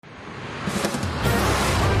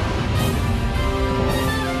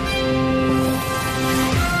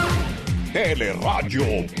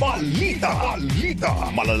Teleradyo Balita.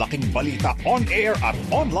 Malalaking balita on air at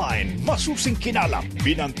online. Masusing kinalap,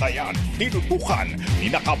 binantayan, tinutukan ni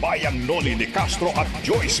nakabayang Noli de Castro at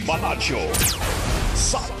Joyce Balancio.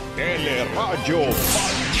 Sa Teleradyo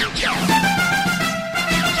Balita.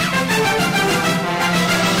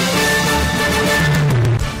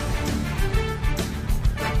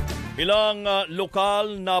 Ilang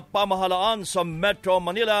lokal na pamahalaan sa Metro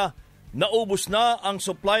Manila, naubos na ang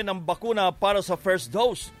supply ng bakuna para sa first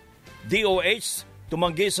dose. DOH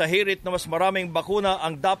tumanggi sa hirit na mas maraming bakuna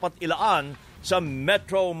ang dapat ilaan sa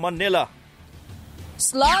Metro Manila.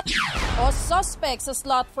 Slot o suspect sa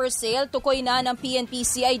slot for sale, tukoy na ng PNP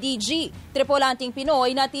CIDG. Tripulanting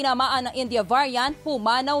Pinoy na tinamaan ng India variant,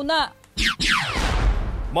 pumanaw na.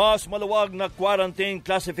 Mas maluwag na quarantine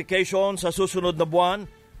classification sa susunod na buwan,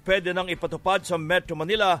 pwede nang ipatupad sa Metro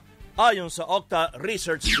Manila ayon sa Octa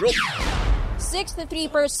Research Group.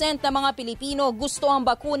 63% ng mga Pilipino gusto ang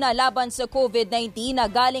bakuna laban sa COVID-19 na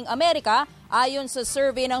galing Amerika ayon sa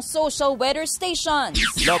survey ng Social Weather Stations.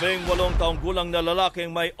 18 taong gulang na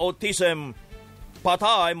lalaking may autism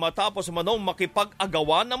patay matapos manong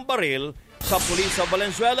makipag-agawan ng baril sa pulis sa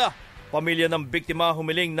Valenzuela. Pamilya ng biktima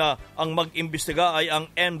humiling na ang mag-imbestiga ay ang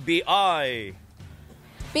NBI.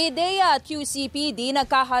 PDEA at QCPD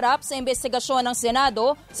nagkaharap sa investigasyon ng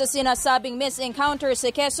Senado sa sinasabing misencounter sa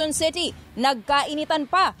Quezon City. Nagkainitan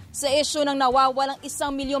pa sa isyu ng nawawalang 1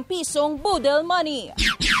 milyong pisong budel money.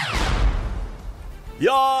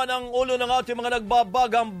 Yan ang ulo ng ating mga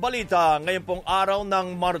nagbabagang balita. Ngayon pong araw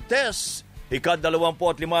ng Martes,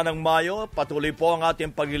 ika-25 ng Mayo, patuloy po ang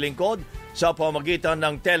ating paglilingkod sa pamagitan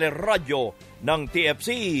ng teleradyo ng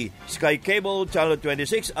TFC, Sky Cable, Channel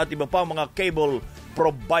 26 at iba pa mga cable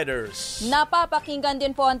providers. Napapakinggan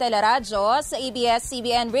din po ang teleradyo sa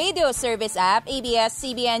ABS-CBN Radio Service App,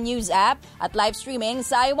 ABS-CBN News App at live streaming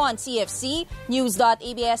sa i1CFC,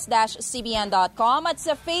 news.abs-cbn.com at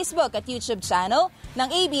sa Facebook at YouTube channel ng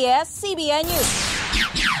ABS-CBN News.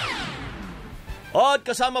 At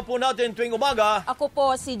kasama po natin tuwing umaga, ako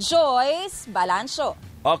po si Joyce Balancio.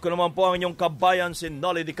 Ako naman po ang inyong kabayan si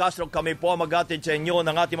Noli de Castro. Kami po mag-atid sa inyo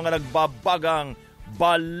ng ating mga nagbabagang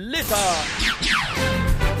balita.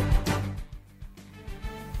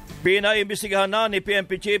 Pinaimbestigahan na ni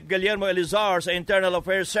PNP Chief Guillermo Elizar sa Internal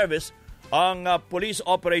Affairs Service ang police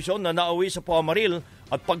operation na nauwi sa Puamaril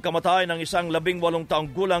at pagkamatay ng isang 18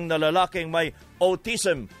 taong gulang na lalaking may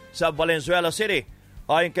autism sa Valenzuela City.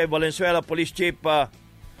 Ayon kay Valenzuela Police Chief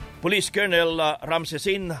Police Colonel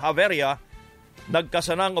Ramsesin Haveria,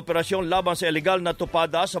 nagkasanang operasyon laban sa illegal na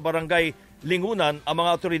tupada sa barangay Lingunan ang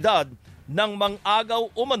mga otoridad nang mang-agaw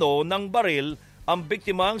umano ng baril ang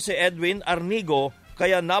biktimang si Edwin Arnigo,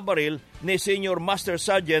 kaya nabaril ni Senior Master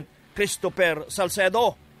Sergeant Christopher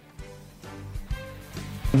Salcedo.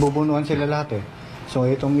 Bubunuan sila lahat eh. So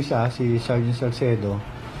itong isa, si Sergeant Salcedo,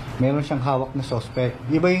 meron siyang hawak na suspect.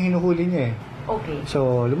 Iba yung hinuhuli niya eh. Okay.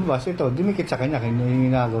 So lumabas ito, dumikit sa kanya,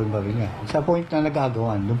 hinagaw yung baril niya. Sa point na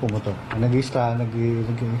nag-agawan, doon pumutok.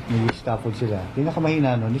 Nag-scaffold sila.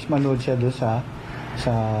 Pinakamahina nun is manood siya doon sa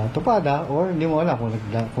tupada or hindi mo alam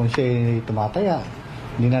kung siya tumataya.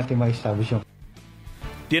 Hindi natin ma-establish yung.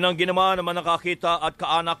 Tinanggi naman nakakita at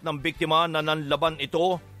kaanak ng biktima na nanlaban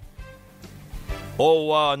ito o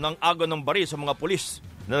nang agaw ng baril sa mga pulis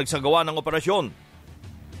na nagsagawa ng operasyon.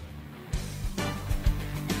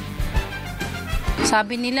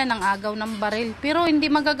 Sabi nila nang agaw ng baril, pero hindi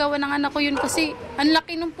magagawa ng anak ko yun kasi ang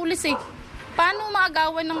laki ng pulis eh. Paano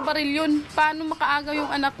maagawan ng baril yun? Paano makaagaw yung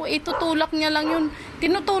anak ko? Tutulak niya lang yun.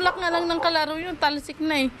 Tinutulak nga lang ng kalaro yun, talsik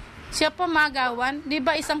na eh. Siya pa magawan, di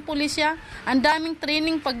ba isang pulis siya? Ang daming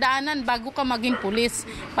training pagdaanan bago ka maging pulis.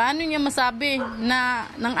 Paano niya masabi na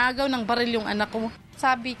nang agaw ng baril yung anak ko?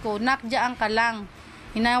 Sabi ko, nakdiyaan ka lang.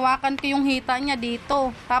 Hinawakan ko yung hita niya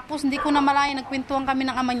dito. Tapos hindi ko na malaya, nagkwentuhan kami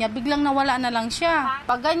ng ama niya, biglang nawala na lang siya.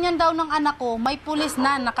 Pag ganyan daw ng anak ko, may pulis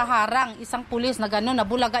na nakaharang. Isang pulis na gano'n,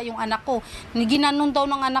 nabulaga yung anak ko. Ginanon daw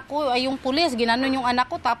ng anak ko, ay yung pulis, ginanon yung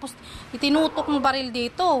anak ko, tapos itinutok ng baril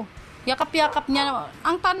dito. Yakap-yakap niya.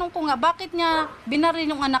 Ang tanong ko nga, bakit niya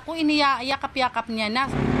binaril yung anak ko, yakap-yakap niya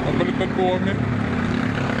na. Napalitan po kami.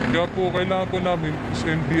 Kaya po kailangan po namin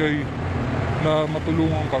sa NBI na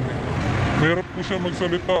matulungan kami. Mahirap po siya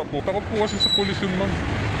magsalita po. Takot po kasi sa pulis yun, ma'am.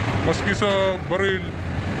 Maski sa baril,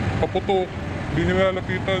 paputok, hindi niya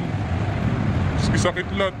lalapitan. Maski sa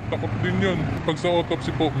kitlat, takot din yun. Pag sa autopsy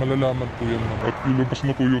po, malalaman po yan, ma'am. At ilabas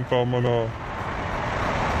na po yung tama na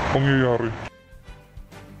pangyayari.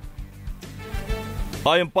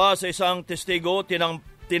 Ayon pa sa isang testigo,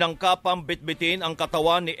 tinangkapang bitbitin ang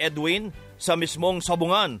katawan ni Edwin sa mismong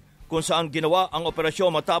sabungan kung saan ginawa ang operasyon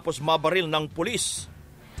matapos mabaril ng pulis.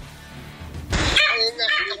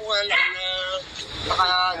 nga lang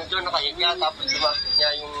na doon nakahiga, tapos lumapit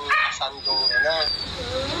niya yung sandong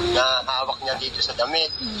na hawak niya dito sa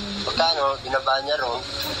damit. Pagkano, binaba niya ron,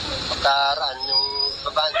 pagkaraan yung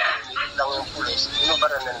baba niya, umilit lang yung pulis,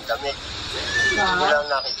 inubaran na ng damit. Yun lang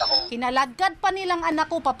nakita ko. Kinaladkad pa nilang anak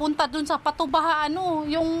ko papunta dun sa patubaha,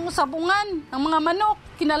 yung sabungan ng mga manok.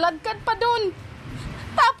 Kinaladkad pa dun.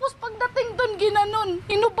 Tapos pagdating dun, ginanon,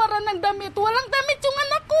 inubaran ng damit. Walang damit yung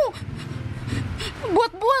anak ko.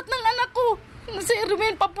 Buhat-buhat ng anak ko. Si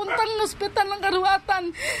Erwin papuntang ospital ng Karuhatan.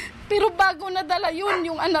 Pero bago nadala yun,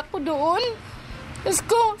 yung anak ko doon,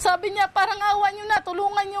 sabi niya, parang awa niyo na,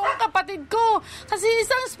 tulungan niyo ang kapatid ko. Kasi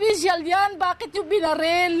isang special yan, bakit yung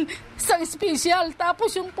binaril? Isang special.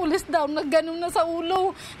 Tapos yung pulis daw, nagganon na sa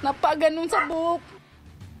ulo, napaganon sa buhok.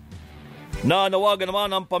 Nanawagan naman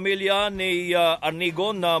ang pamilya ni Arnigo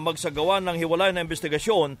na magsagawa ng hiwalay na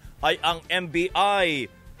investigasyon ay ang NBI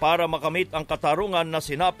para makamit ang katarungan na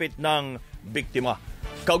sinapit ng biktima.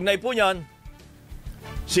 Kaugnay po niyan,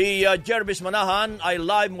 si Jervis Manahan ay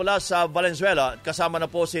live mula sa Valenzuela. Kasama na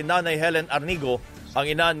po si Nanay Helen Arnigo, ang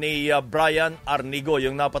ina ni Brian Arnigo,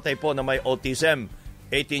 yung napatay po na may autism,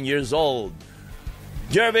 18 years old.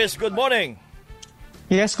 Jervis, good morning.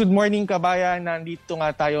 Yes, good morning kabayan. Nandito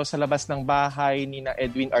nga tayo sa labas ng bahay ni na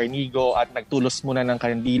Edwin Arnigo at nagtulos muna ng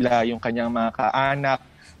kandila yung kanyang mga kaanak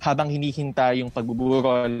habang hinihintay yung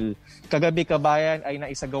pagbuburol. Kagabi kabayan ay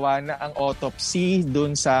naisagawa na ang autopsy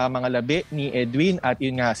dun sa mga labi ni Edwin at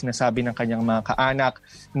yun nga sinasabi ng kanyang mga kaanak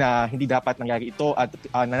na hindi dapat nangyari ito at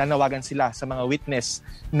nananawagan sila sa mga witness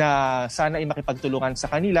na sana ay makipagtulungan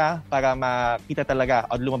sa kanila para makita talaga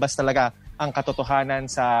o lumabas talaga ang katotohanan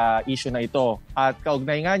sa issue na ito. At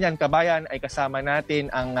kaugnay nga niyan, kabayan, ay kasama natin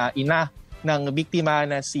ang ina ng biktima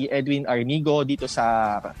na si Edwin Arnigo dito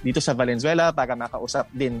sa Valenzuela para makausap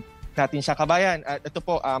din natin siya, kabayan. At ito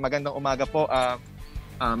po, magandang umaga po,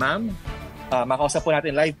 ma'am. Makausap po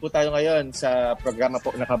natin, live po tayo ngayon sa programa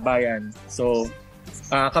po na Kabayan. So,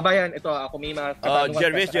 kabayan, ito ako may mga katanungan.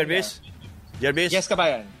 Jervis? Yes,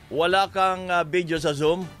 kabayan. Wala kang video sa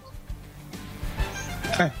Zoom?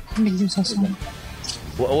 Video sa Zoom.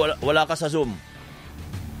 Wala ka sa Zoom?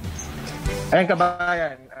 Ayan,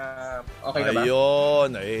 kabayan. Okay na ba? Ayun.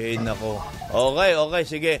 Ay, nako. Okay,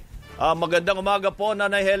 sige. Magandang umaga po,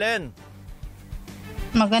 Nanay Helen.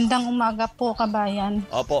 Magandang umaga po, kabayan.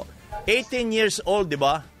 Opo. 18 years old, di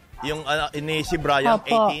ba? Yung ni si Brian,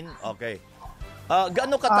 Opo. 18? Okay.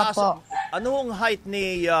 Gaano kataas? Opo. Anong height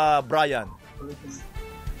ni Brian?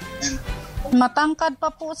 Matangkad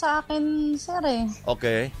pa po sa akin, sir eh.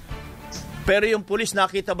 Okay. Pero yung pulis,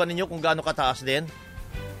 nakita ba ninyo kung gaano kataas din?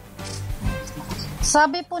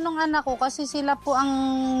 Sabi po nung anak ko, kasi sila po ang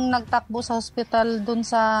nagtakbo sa hospital dun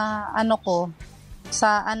sa sa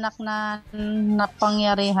anak na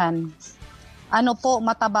napangyarihan.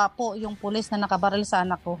 Mataba po yung pulis na nakabaril sa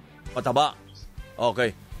anak ko. Mataba?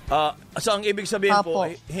 Okay. So ang ibig sabihin Opo.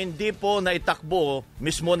 po, hindi po naitakbo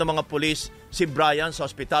mismo ng mga pulis si Brian sa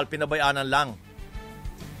ospital, pinabayaanan lang.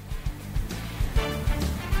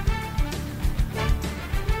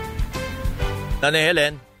 Nanay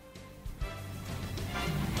Helen,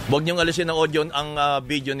 huwag niyong alisin ng audio ang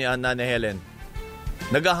video ni Nanay Helen.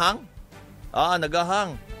 Nagahang?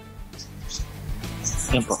 Nagahang.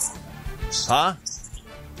 Yan po. Ha?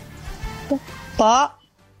 Pa?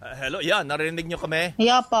 Hello, narinig niyo kami?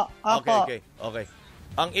 Yeah po. Apo. Okay.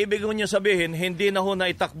 Ang ibig niyo sabihin, hindi na ho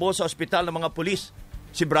naitakbo sa ospital ng mga pulis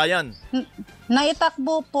si Brian?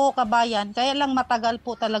 Naitakbo po, kabayan. Kaya lang matagal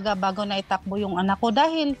po talaga bago naitakbo yung anak ko.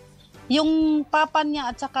 Dahil yung papa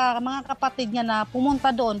niya at saka mga kapatid niya na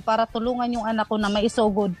pumunta doon para tulungan yung anak ko na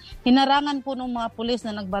maisugod, hinarangan po ng mga pulis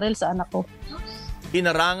na nagbaril sa anak ko.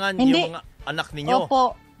 Hinarangan Hindi. yung mga anak ninyo?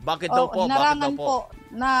 Opo. Bakit daw po? Hinarangan po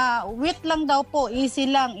na wait lang daw po, easy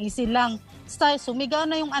lang. Sumigaw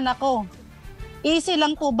na yung anak ko. Easy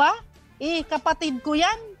lang po ba? Kapatid ko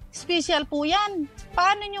yan. Special po yan.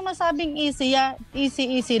 Paano nyo masabing easy yan?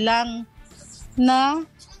 Easy lang na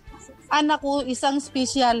anak ko isang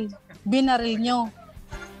special binaril nyo.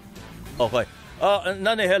 Okay.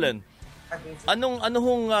 Nanay Helen, anong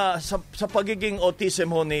sa pagiging autism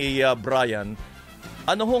ho ni Brian,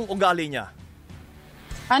 ano hong ugali niya?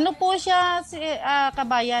 Ano po siya,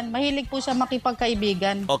 kabayan? Mahilig po siya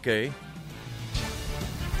makipagkaibigan. Okay.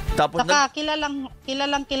 Tapos Saka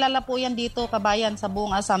kilalang-kilala po yan dito, kabayan, sa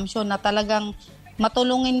buong Assumption na talagang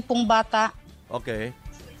matulungin pong bata. Okay.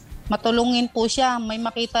 Matulungin po siya. May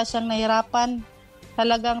makita siyang nahirapan.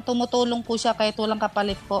 Talagang tumutulong po siya kahit walang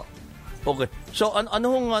kapalit po. Okay. So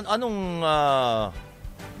anong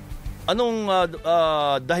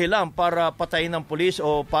dahilan para patayin ng pulis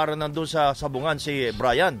o para nandun sa sabungan si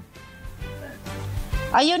Brian?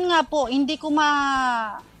 Ayun nga po, hindi ko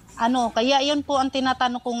kaya yun po ang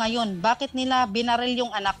tinatanong ko ngayon. Bakit nila binaril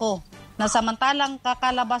yung anak ko? Na samantalang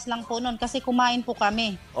kakalabas lang po nun kasi kumain po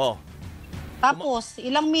kami. Oh. Tapos,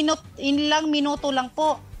 ilang minuto lang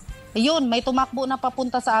po, yun, may tumakbo na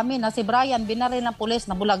papunta sa amin na si Brian, binaril ng pulis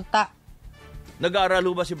na bulagta. Nag-aaral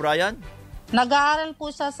ba si Brian? Nag-aaral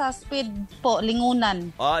po siya sa SPED po,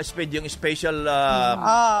 Lingunan. SPED, yung special...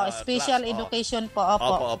 special class. education po,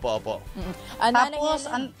 opo. Opo. Tapos,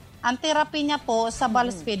 ang therapy niya po sa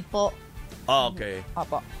BalSPED po. Okay.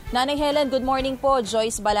 Opo. Nanay Helen, good morning po.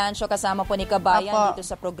 Joyce Balancio kasama po ni Kabayan dito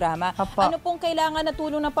sa programa. Ano pong kailangan na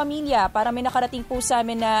tulong ng pamilya para may nakarating po sa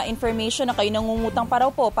amin na information na kayo nangungutang pa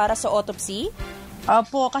raw po para sa autopsy?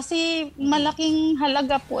 Opo, kasi malaking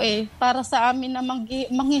halaga po para sa amin na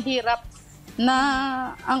manghihirap na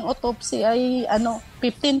ang autopsy ay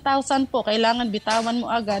 15,000 po. Kailangan bitawan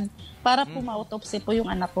mo agad para po ma-autopsy po yung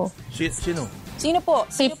anak ko. Sino? Sino po?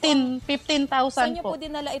 15,000 Saan niyo po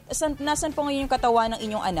dinala? Nasaan po ngayon yung katawan ng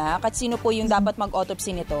inyong anak? At sino po yung dapat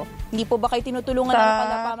mag-autopsy nito? Hindi po ba kayo tinutulungan ng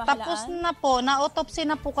pamahalaan? Tapos na po, na-autopsy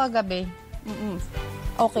na po kagabi.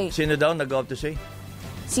 Okay. Sino daw nag-autopsy?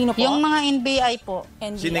 Sino po? Yung mga NBI po.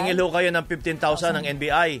 NBI? Siningil ho kayo ng 15,000 ng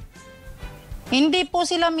NBI? Hindi po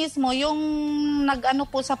sila mismo, yung nag-ano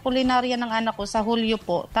po sa pulinarya ng anak ko sa Hulyo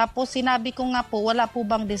po. Tapos sinabi ko nga po, wala po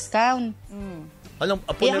bang discount? Anong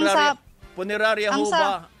punerarya ho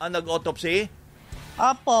ba ang nag-autopsy?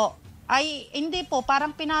 Opo. Ay, hindi po,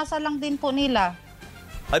 parang pinasa lang din po nila.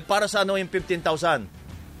 Ay, para sa ano yung 15,000?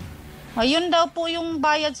 Ayun daw po yung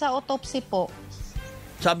bayad sa autopsy po.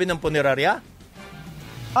 Sabi ng punerarya?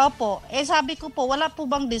 Opo. Sabi ko po, wala po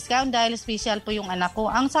bang discount dahil special po yung anak ko?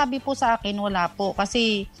 Ang sabi po sa akin, wala po.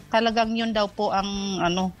 Kasi talagang yun daw po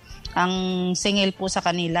ang singil po sa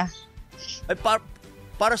kanila. Ay,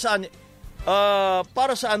 para saan?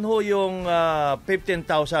 Para saan ho yung 15,000?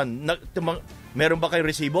 Meron ba kayong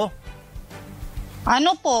resibo?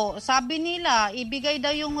 Ano po, sabi nila, ibigay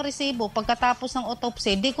daw yung resibo pagkatapos ng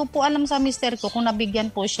autopsy. Di ko po alam sa mister ko kung nabigyan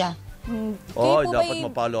po siya. Dapat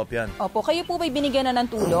ma-follow up yan. Opo, kayo po ba'y binigyan na ng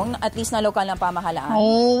tulong, at least na lokal ng pamahalaan?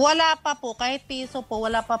 Wala pa po, kahit piso po,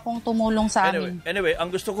 wala pa pong tumulong sa amin. Anyway, ang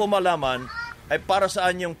gusto ko malaman ay para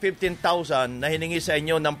saan yung 15,000 na hiningi sa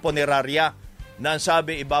inyo ng punerarya na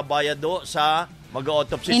sabi ibabayad do sa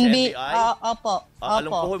mag-autopsy sa NBI? Opo. Alam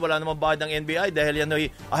ko, wala namang bayad ng NBI dahil yan ay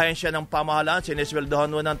ahensya ng pamahalaan, sinisweldohan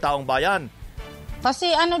mo ng taong bayan.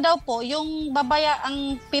 Kasi daw po, yung ang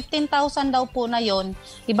 15,000 daw po na yon,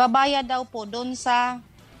 ibabaya daw po doon sa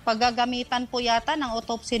paggagamitan po yata ng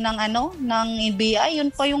autopsy ng ng NBI.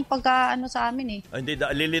 Yun po yung sa amin Hindi,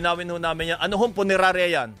 lilinawin ho namin yan. Ano hong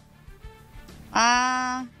punerarya yan?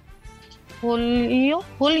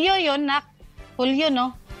 Hulyo yun, nak. Hulyo,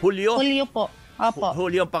 no? Hulyo? Hulyo po. Opo.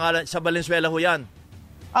 Hulyo ang pangalan. Sa Valenzuela ho yan?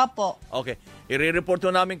 Opo. Okay. I-report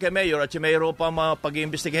ho namin kay Mayor at si Mayor ho pa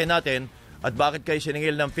pag-iimbestigahin natin. At bakit kayo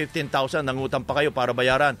siningil ng 15,000? Nangutang pa kayo para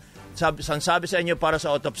bayaran. Sabi sa inyo para sa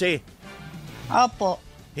autopsy? Opo.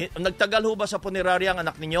 Nagtagal ho ba sa punerarya ang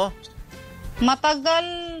anak ninyo? Matagal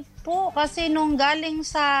po kasi nung galing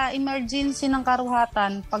sa emergency ng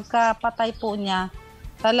Karuhatan, pagkapatay po niya,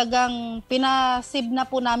 talagang pinasib na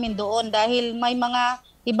po namin doon dahil may mga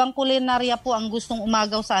ibang kulinarya po ang gustong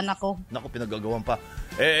umagaw sa anak ko. Naku, pinagagawan pa.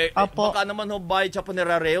 Baka naman ho bayad sa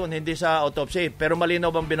punerarya yun, hindi sa autopsy. Pero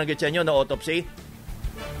malinaw bang binanggit sa inyo na autopsy?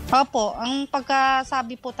 Opo, ang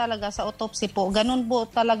pagkasabi po talaga sa autopsy po, ganun po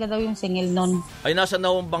talaga daw yung singil nun. Ay, nasa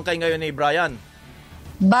na ang bangkay ngayon ni Brian?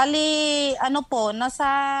 Bali, nasa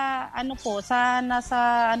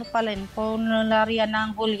punerarya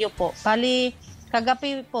ng Hulyo po. Bali,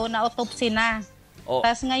 kagabi po na autopsy na.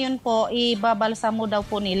 Tapos ngayon po, ibabalsa mo daw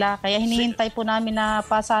po nila. Kaya hinihintay po namin na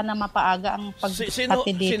sana mapaaga ang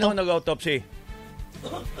pagpati dito. Sino nag-autopsy?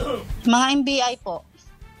 Mga NBI po.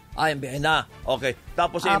 NBI na. Okay.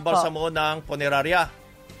 Tapos ibalsa mo ng punerarya?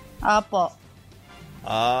 Apo.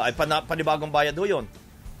 Ay panibagong bayad ho yun?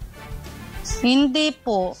 Hindi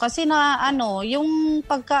po. Kasi yung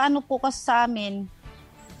po kasi sa amin,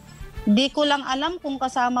 di ko lang alam kung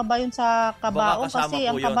kasama ba yun sa kabaong kasi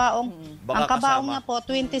ang kabaong niya po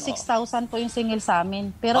 26,000 po yung singil sa amin.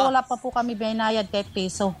 Pero wala pa po kami binayad kahit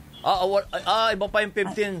piso. Iba pa yung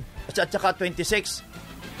 15 at saka 26.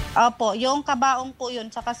 Opo, yung kabaong po yun,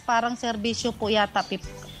 tsaka parang serbisyo po yata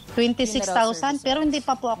 26,000 pero hindi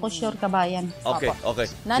pa po ako sure, Kabayan. Okay.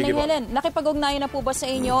 Nanay Helen, nakipag-ugnayan na po ba sa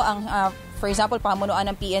inyo ang for example, pamunuan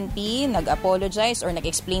ng PNP, nag-apologize or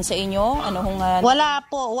nag-explain sa inyo? Wala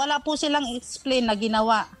po silang explain na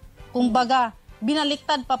ginawa. Kumbaga,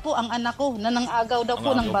 binaliktad pa po ang anak ko na nangagaw daw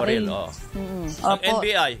po ng baril. Ang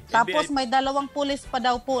NBI. Tapos may 2 pulis pa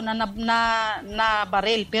daw po na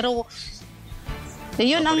baril. Pero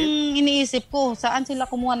yun ang iniisip ko. Saan sila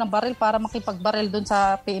kumuha ng baril para makipagbaril doon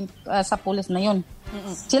sa pulis na yun?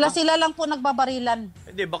 Sila lang po nagbabarilan.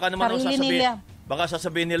 Hindi, baka naman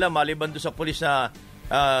sasabihin nila maliban doon sa pulis na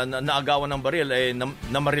naagawan ng baril,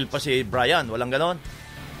 namaril pa si Brian. Walang ganon?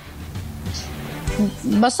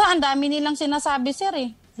 Basta ang dami nilang sinasabi, sir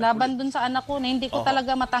laban dun sa anak ko na hindi ko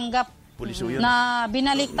talaga matanggap na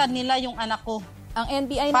binaliktad nila yung anak ko. Ang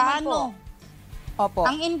NBI naman po. Opo.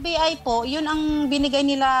 Ang NBI po, yun ang binigay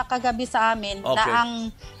nila kagabi sa amin na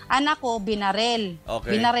ang anak ko binaril.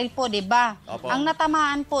 Binaril po, di ba? Ang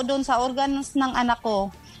natamaan po doon sa organs ng anak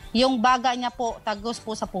ko, yung baga niya po tagos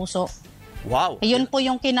po sa puso. Wow. Yun po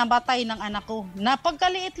yung kinabatay ng anak ko.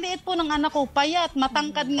 Napagkaliit-liit po ng anak ko, payat,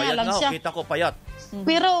 matangkad nga lang siya. Kita ko payat.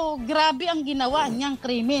 Pero grabe ang ginawa niyang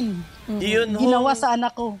krimen. Yun ginawa sa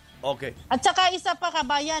anak ko. Okay. At saka isa pa,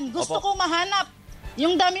 kabayan, gusto ko mahanap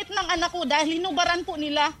yung damit ng anak ko dahil hinubaran po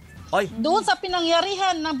nila doon sa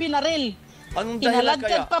pinangyarihan ng binaril. Anong dahilan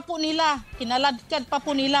kaya? Kinaladkad pa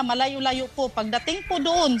po nila, malayo-layo po. Pagdating po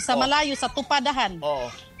doon sa malayo, sa tupadahan,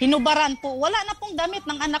 hinubaran po. Wala na pong damit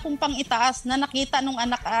ng anak kong pang-itaas na nakita nung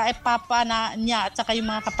anak papa niya at saka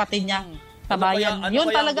yung mga kapatid niya. Kabayan.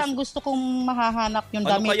 Yun talaga ang gusto kong mahahanap yung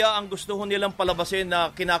damit. Ano kaya ang gusto nilang palabasin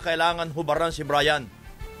na kinakailangan hubaran si Brian?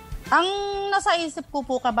 Ang nasa isip ko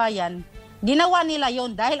po, kabayan, ginawa nila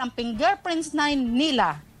yon dahil ang fingerprints na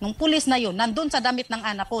nila nung pulis na yun, nandun sa damit ng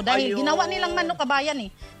anak ko. Dahil ginawa nilang kabayan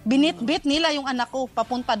binitbit nila yung anak ko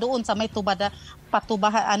papunta doon sa may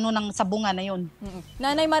ng sabungan na yun.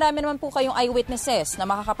 Nanay, marami naman po kayong eyewitnesses na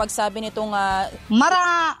makakapagsabi nitong...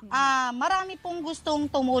 marami pong gustong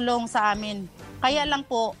tumulong sa amin. Kaya lang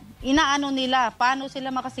po, inaano nila, paano sila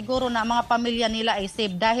makasiguro na mga pamilya nila ay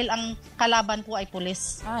safe dahil ang kalaban po ay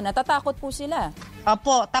pulis. Natatakot po sila.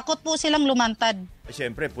 Opo, takot po silang lumantad.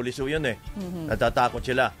 Siyempre, pulis yun Natatakot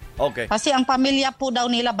sila. Okay. Kasi ang pamilya po daw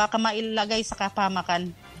nila baka mailagay sa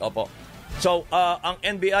kapamakan. Opo. So, ang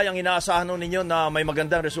NBI ang inaasahan ninyo na may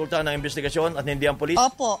magandang resulta ng investigasyon at hindi ang pulis?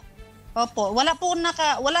 Opo. Wala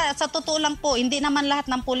sa totoo lang po, hindi naman lahat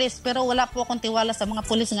ng pulis, pero wala po akong tiwala sa mga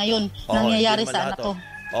pulis ngayon nangyayari sa anak ko.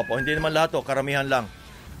 Opo, hindi naman lahat karamihan lang.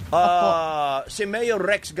 Si Mayor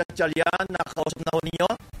Rex Gatchalian, nakausap na ho ninyo?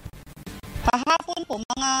 Kahapon po,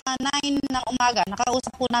 mga 9 ng umaga, nakausap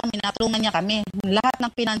po namin, natulungan niya kami. Lahat ng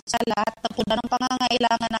pinansyal, lahat ng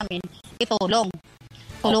pangangailangan namin, itulong.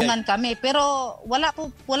 Tulungan kami. Pero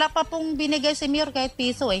wala pa pong binigay si Mayor kahit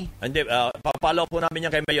piso Hindi, papalaw po namin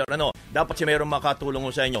yan kay Mayor. Dapat si Mayor makatulong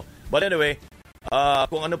sa inyo. But anyway,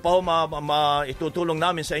 kung ano pa ho itutulong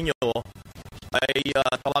namin sa inyo, ay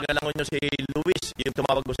tawagan lang nyo si Luis, yung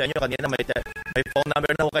tumawag ko sa inyo kanina. May phone number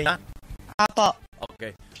na ho kayo na? Apo.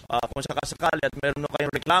 Okay. Kung sakasakali at meron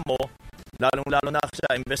kayong reklamo, lalong-lalo na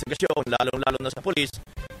sa investigasyon, lalong-lalo na sa pulis,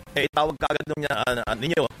 tawag kaagad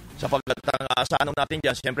ninyo sapagkat ang aasahan natin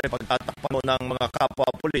dyan, siyempre pagtatakpan mo ng mga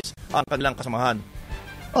kapwa-pulis ang kanilang kasamahan.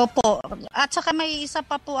 Opo. At saka may isa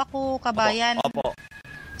pa po ako, kabayan. Opo.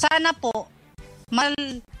 Sana po,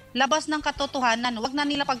 labas ng katotohanan, wag na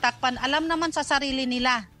nila pagtakpan. Alam naman sa sarili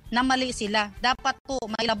nila na mali sila. Dapat po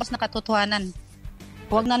mailabas na katotohanan.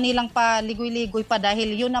 Wag na nilang paligoy-ligoy pa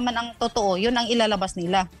dahil yun naman ang totoo, yun ang ilalabas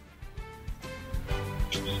nila.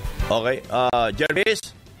 Okay,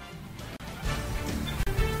 Jervis?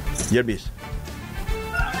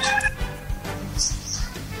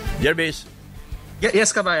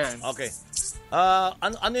 Yes, kabayan. Okay.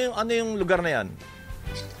 Ano yung lugar na yan?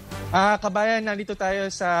 Kabayan, nandito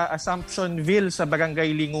tayo sa Assumptionville sa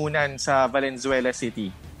Barangay Lingunan sa Valenzuela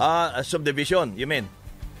City. Subdivision, you mean?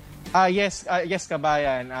 Yes,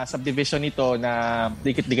 kabayan. Subdivision ito na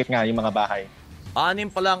dikit-dikit nga yung mga bahay.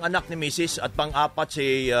 6 pa lang anak ni Mrs. at pang-4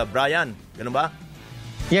 si Brian. Ganun ba?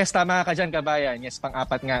 Yes, tama ka dyan, kabayan. Yes,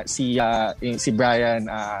 pang-4 nga si Brian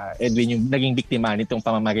Edwin yung naging biktima nitong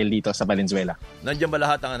pamamaril dito sa Valenzuela. Nandiyan ba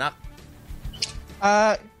lahat ang anak?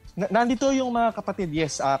 Nandito yung mga kapatid,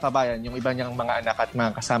 yes, kabayan. Yung iba niyang mga anak at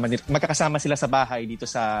magkakasama sila sa bahay dito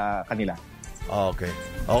sa kanila. Okay.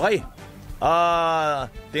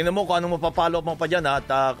 Tingnan mo kung anong mapapalo mo pa dyan at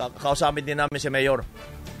kausapin din namin si Mayor.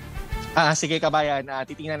 Sige, kabayan.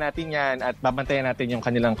 Titingnan natin yan at babantayan natin yung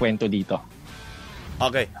kanilang kwento dito.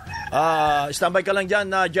 Okay. Standby ka lang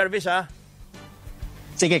dyan, Jervis, ha?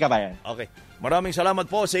 Sige, kabayan. Okay. Maraming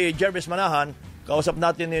salamat po si Jervis Manahan. Kausap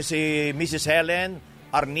natin si Mrs. Helen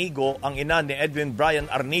Arnigo, ang ina ni Edwin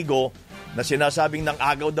Brian Arnigo, na sinasabing nang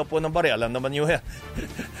agaw daw po ng baril. Alam naman nyo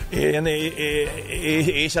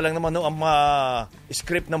isa lang naman ang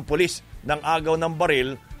script ng pulis ng agaw ng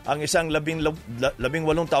baril ang isang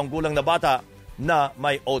 18 taong gulang na bata na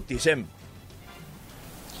may autism.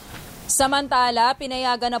 Samantala,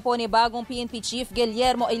 pinayagan na po ni bagong PNP Chief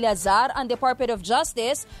Guillermo Eleazar ang Department of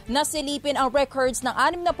Justice na silipin ang records ng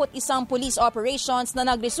 61 police operations na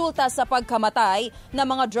nagresulta sa pagkamatay ng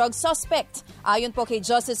mga drug suspect. Ayon po kay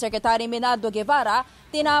Justice Secretary Menardo Guevara,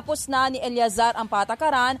 tinapos na ni Eleazar ang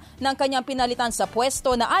patakaran ng kanyang pinalitan sa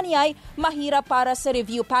pwesto na anyay mahirap para sa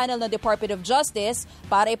review panel ng Department of Justice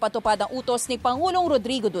para ipatupad ang utos ni Pangulong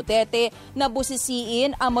Rodrigo Duterte na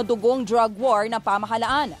busisiin ang madugong drug war ng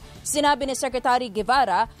pamahalaan. Sinabi ni Secretary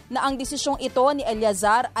Guevara na ang desisyong ito ni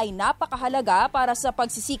Eleazar ay napakahalaga para sa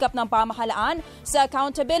pagsisikap ng pamahalaan sa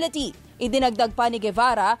accountability. Idinagdag pa ni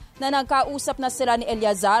Guevara na nagkausap na sila ni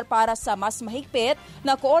Eleazar para sa mas mahigpit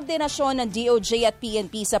na koordinasyon ng DOJ at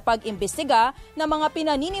PNP sa pag-imbestiga ng mga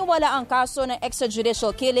pinaniniwalaang kaso ng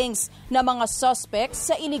extrajudicial killings ng mga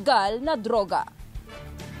suspects sa iligal na droga.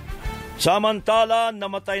 Samantala,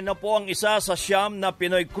 namatay na po ang isa sa 9 na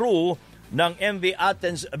Pinoy crew ng MV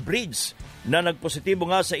Athens Bridge na nagpositibo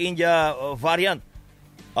nga sa India variant.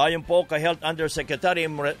 Ayon po kay Health Undersecretary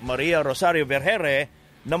Maria Rosario Vergere,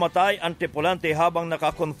 namatay ang tripulante habang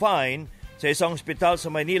nakakonfine sa isang ospital sa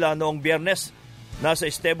Maynila noong Biyernes. Nasa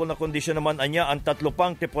stable na kondisyon naman anya ang 3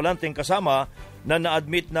 pang tripulanteng kasama na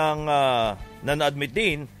na-admit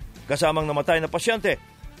din kasamang namatay na pasyente.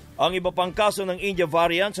 Ang iba pang kaso ng India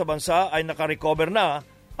variant sa bansa ay nakarecover na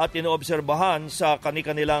at inoobserbahan sa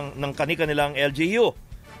kani-kanilang LGU.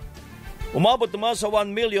 Umabot naman sa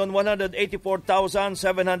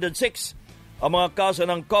 1,184,706 ang mga kaso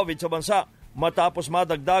ng COVID sa bansa matapos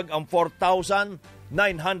madagdag ang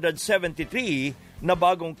 4,973 na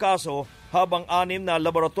bagong kaso habang 6 na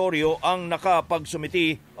laboratorio ang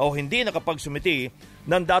nakapagsumiti o hindi nakapagsumiti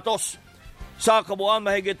ng datos. Sa kabuuan,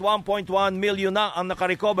 mahigit 1.1 million na ang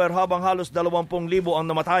nakarecover habang halos 20,000 ang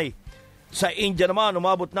namatay. Sa India naman,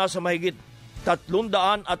 umabot na sa mahigit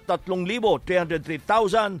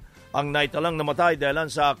 303,303,000 ang naitalang namatay dahil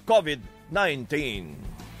sa COVID-19.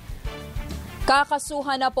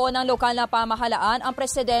 Kakasuhan na po ng lokal na pamahalaan ang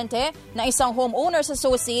presidente ng isang homeowners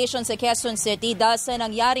association sa Quezon City dahil sa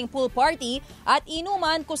nangyaring pool party at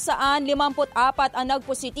inuman kung saan 54 ang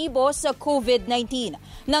nagpositibo sa COVID-19.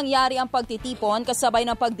 Nangyari ang pagtitipon kasabay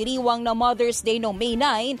ng pagdiriwang ng Mother's Day noong May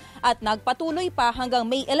 9 at nagpatuloy pa hanggang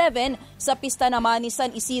May 11 sa pista naman ni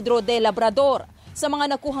San Isidro de Labrador. Sa mga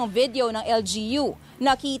nakuhang video ng LGU,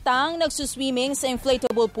 nakitang nagsuswimming sa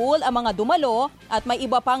inflatable pool ang mga dumalo at may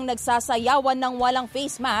iba pang nagsasayawan ng walang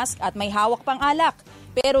face mask at may hawak pang alak.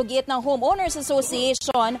 Pero giit ng Homeowners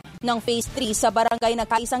Association ng Phase 3 sa barangay ng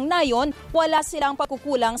Kaisang Nayon, wala silang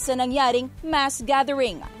pagkukulang sa nangyaring mass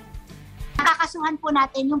gathering. Nakakasuhan po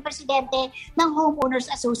natin yung presidente ng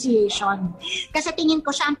Homeowners Association. Kasi tingin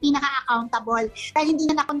ko siya ang pinaka-accountable dahil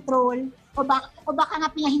hindi na na-control o baka nga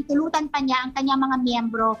pinahintulutan pa niya ang kanyang mga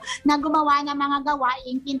miyembro na gumawa ng mga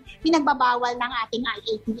gawaing pinagbabawal ng ating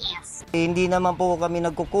IATF. Hindi naman po kami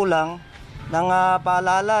nagkukulang ng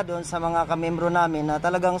paalala doon sa mga kamembro namin na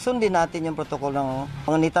talagang sundin natin yung protocol ng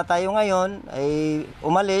mga nita tayo ngayon ay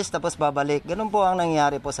umalis tapos babalik. Ganun po ang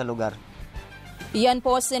nangyari po sa lugar. Yan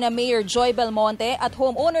po sina Mayor Joy Belmonte at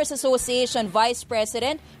Homeowners Association Vice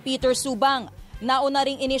President Peter Subang. Nauna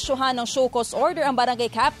ring inisyuhan ng show cause order ang barangay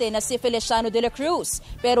captain na si Feliciano de la Cruz.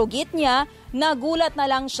 Pero git niya, nagulat na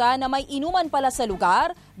lang siya na may inuman pala sa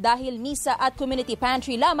lugar dahil misa at community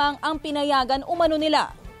pantry lamang ang pinayagan umano nila.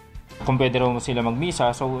 Kung pwede raw sila magmisa,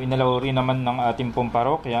 so inalaw rin naman ng ating pong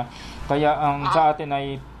parokya. Kaya ang sa atin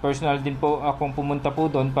ay personal din po akong pumunta po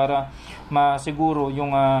doon para masiguro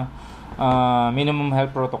yung minimum health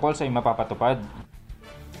protocols ay mapapatupad.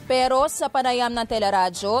 Pero sa panayam ng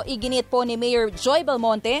teleradyo, iginit po ni Mayor Joy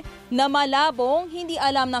Belmonte na malabong hindi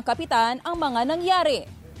alam ng kapitan ang mga nangyari.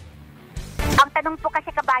 Ang tanong po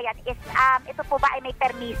kasi kabayan is, ito po ba ay may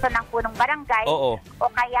permiso ng punong barangay? Oo.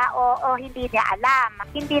 O kaya o hindi niya alam?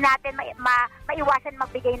 Hindi natin maiwasan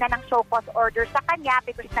magbigay na ng show cause order sa kanya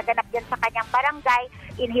because naganap yan sa kanyang barangay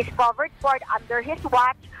in his covered court under his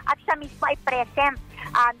watch at siya mismo ay present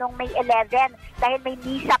noong May 11 dahil may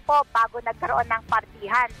misa po bago nagkaroon ng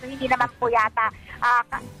partihan. So hindi naman po yata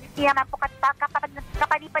hindi naman po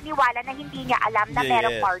kapanipaniwala na hindi niya alam na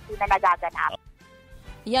merong party na nagaganap.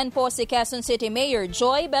 Yan po si Quezon City Mayor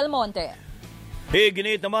Joy Belmonte.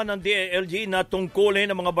 Iginit naman ng DILG na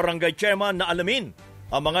tungkulin ng mga barangay chairman na alamin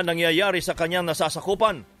ang mga nangyayari sa kanyang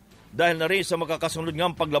nasasakupan dahil na rin sa makakasunod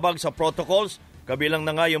ngang paglabag sa protocols kabilang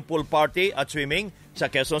na nga yung pool party at swimming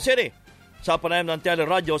sa Quezon City. Sa panayam ng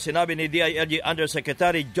teleradyo, sinabi ni DILG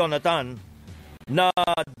Undersecretary Jonathan na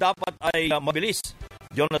dapat ay mabilis,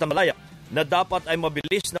 Jonathan Malaya, na dapat ay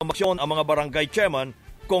mabilis na umaksyon ang mga barangay chairman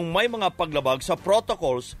kung may mga paglabag sa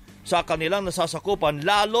protocols sa kanilang nasasakupan,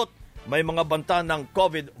 lalo't may mga banta ng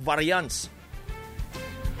COVID variants.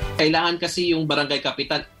 Kailangan kasi yung barangay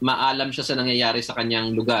kapitan, maalam siya sa nangyayari sa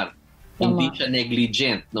kanyang lugar. Hindi siya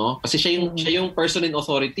negligent, no? Kasi siya yung person in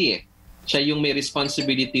authority eh. Siya yung may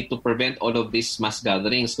responsibility to prevent all of these mass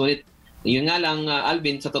gatherings. Ngunit, yun nga lang,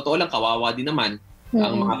 Alvin, sa totoo lang, kawawa din naman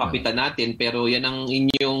ang mga kapitan natin, pero yan ang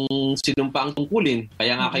inyong sinumpaang tungkulin.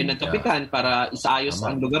 Kaya nga kayo nagkapitan para isaayos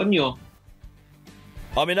ang lugar nyo.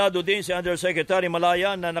 Aminado din si Undersecretary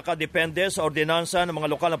Malaya na nakadepende sa ordinansa ng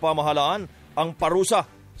mga lokal na pamahalaan ang parusa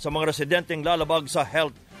sa mga residenteng lalabag sa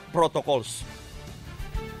health protocols.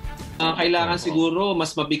 Kailangan siguro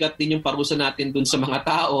mas mabigat din yung parusa natin dun sa mga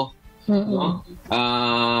tao. No?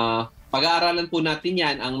 Pag-aaralan po natin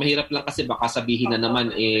yan. Ang mahirap lang kasi baka sabihin na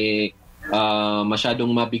naman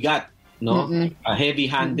masyadong mabigat, no?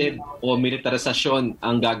 Heavy-handed o militarisasyon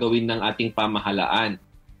ang gagawin ng ating pamahalaan.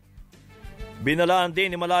 Binalaan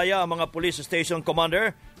din ni Malaya ang mga police station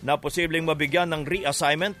commander na posibleng mabigyan ng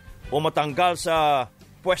reassignment o matanggal sa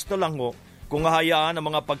pwesto lang kung hahayaan ang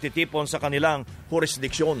mga pagtitipon sa kanilang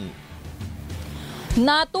jurisdiksyon.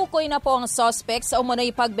 Natukoy na po ang suspect sa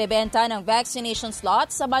umunoy pagbebenta ng vaccination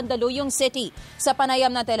slots sa Mandaluyong City. Sa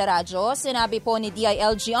panayam ng teleradyo, sinabi po ni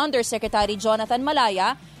DILG Undersecretary Jonathan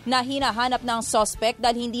Malaya na hinahanap ng suspect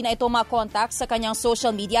dahil hindi na ito makontak sa kanyang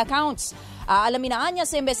social media accounts. Aalamin na niya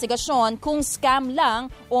sa investigasyon kung scam lang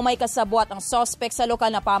o may kasabwat ang suspect sa lokal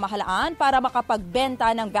na pamahalaan para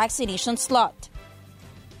makapagbenta ng vaccination slot.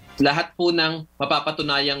 Lahat po ng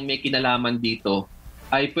mapapatunayang may kinalaman dito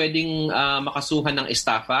ay pwedeng makasuhan ng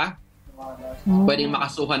estafa, pwedeng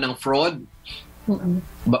makasuhan ng fraud,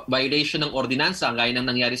 violation ng ordinansa, gaya ng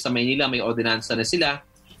nangyari sa Maynila, may ordinansa na sila,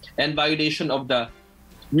 and violation of the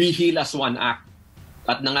We Heal as One Act.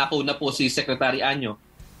 At nangako na po si Secretary Anyo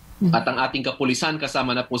at ang ating kapulisan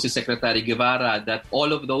kasama na po si Secretary Guevara that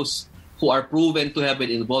all of those who are proven to have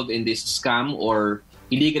been involved in this scam or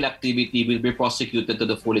illegal activity will be prosecuted to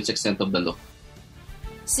the fullest extent of the law.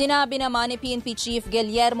 Sinabi naman ni PNP Chief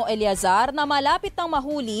Guillermo Eleazar na malapit nang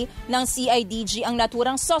mahuli ng CIDG ang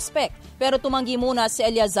naturang suspect. Pero tumanggi muna si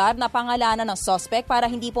Eleazar na pangalanan ng suspect para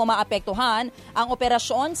hindi po maapektuhan ang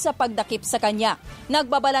operasyon sa pagdakip sa kanya.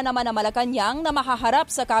 Nagbabala naman ang Malacanang na mahaharap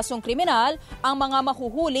sa kasong kriminal ang mga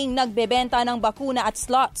mahuhuling nagbebenta ng bakuna at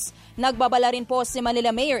slots. Nagbabala rin po si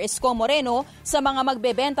Manila Mayor Isko Moreno sa mga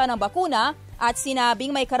magbebenta ng bakuna at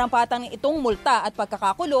sinabing may karampatang itong multa at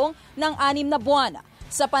pagkakakulong ng 6 na buwan.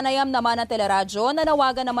 Sa panayam naman ng teleradyo,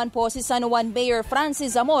 nanawagan naman po si San Juan Mayor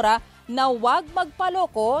Francis Zamora na huwag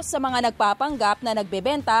magpaloko sa mga nagpapanggap na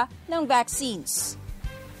nagbebenta ng vaccines.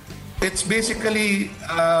 It's basically,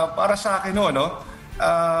 para sa akin,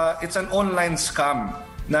 it's an online scam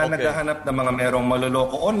na naghahanap ng mga merong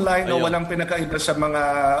maluloko online o walang pinakaiba sa mga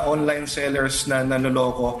online sellers na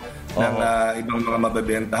nanuloko ng ibang mga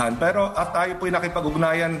mabebentahan. Pero tayo po'y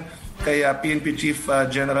nakipag-ugnayan kay PNP Chief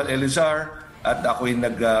General Eleazar. At ako'y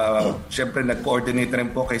siyempre nag-coordinate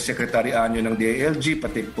rin po kay Secretary Anyo ng DILG,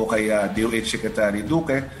 pati po kay DOH Secretary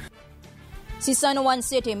Duque. Si San Juan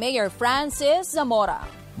City Mayor Francis Zamora.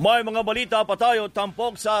 May mga balita pa tayo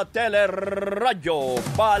tampok sa Teleradyo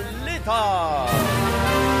Balita.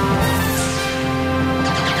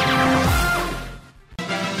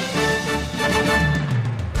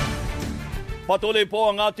 Patuloy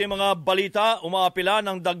po ang ating mga balita. Umaapila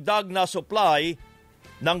ng dagdag na supply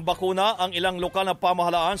ng bakuna ang ilang lokal na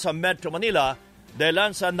pamahalaan sa Metro Manila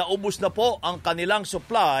dahil sa naubos na po ang kanilang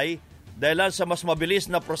supply dahil sa mas mabilis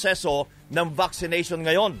na proseso ng vaccination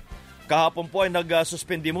ngayon. Kahapon po ay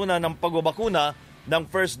nagsuspindi muna ng pagbabakuna ng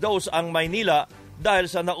first dose ang Maynila dahil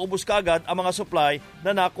sa naubos kagad ang mga supply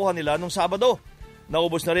na nakuha nila nung Sabado.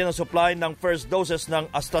 Naubos na rin ang supply ng first doses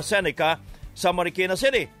ng AstraZeneca sa Marikina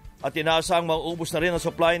City at inaasang maubos na rin ang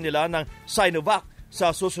supply nila ng Sinovac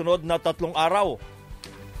sa susunod na 3 araw.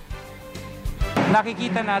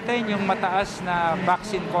 Nakikita natin yung mataas na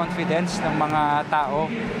vaccine confidence ng mga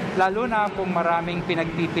tao, lalo na kung maraming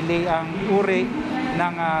pinagpipili ang uri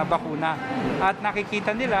ng bakuna. At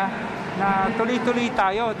nakikita nila na tuloy-tuloy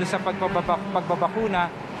tayo doon sa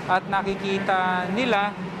pagbabakuna at nakikita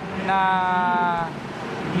nila na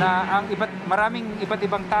ang maraming iba't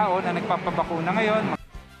ibang tao na nagpapabakuna ngayon.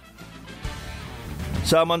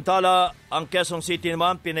 Samantala, ang Quezon City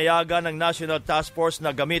naman pinayagan ng National Task Force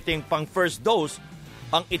na gamiting pang first dose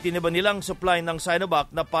ang itiniba nilang supply ng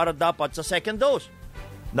Sinovac na para dapat sa second dose.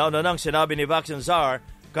 Nauna nang sinabi ni Vaccine Czar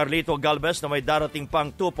Carlito Galvez na may darating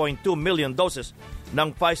pang 2.2 million doses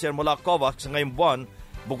ng Pfizer mula COVAX ngayong buwan,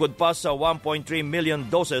 bukod pa sa 1.3 million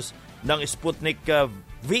doses ng Sputnik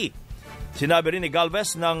V. Sinabi rin ni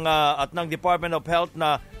Galvez at ng Department of Health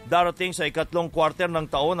na darating sa ikatlong quarter ng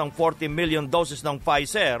taon ang 40 million doses ng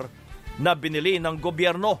Pfizer na binili ng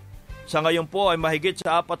gobyerno. Sa ngayon po ay mahigit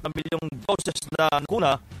sa 4 na milyong doses na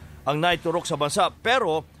kuna ang naiturok sa bansa,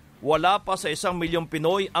 pero wala pa sa 1 milyong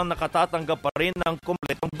Pinoy ang nakatatanggap pa rin ng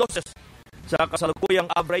kumpletong doses. Sa kasalukuyang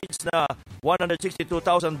average na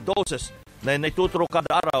 162,000 doses na naituturok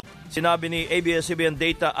kada araw, sinabi ni ABS-CBN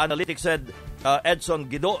Data Analytics Head Edson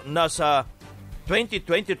Guido na sa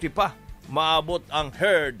 2023 pa maabot ang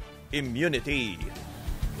herd immunity.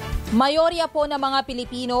 Mayorya po ng mga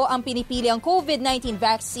Pilipino ang pinipili ang COVID-19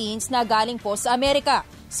 vaccines na galing po sa Amerika.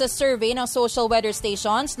 Sa survey ng social weather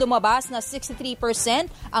stations, lumabas na 63%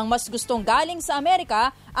 ang mas gustong galing sa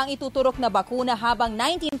Amerika ang ituturok na bakuna habang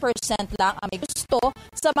 19% lang ang may gusto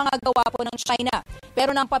sa mga gawa po ng China.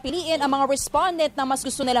 Pero nang papiliin ang mga respondent na mas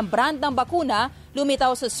gusto nilang brand ng bakuna,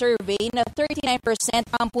 lumitaw sa survey na 39%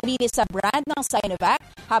 ang pumili sa brand ng Sinovac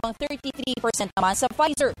habang 33% naman sa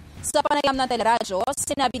Pfizer. Sa panayam ng teleradyo,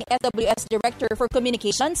 sinabi ni SWS Director for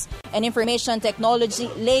Communications and Information Technology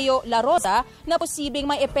Leo La Rosa na posibleng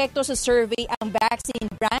may epekto sa survey ang vaccine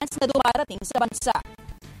brands na dumarating sa bansa.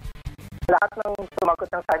 Lahat ng sumagot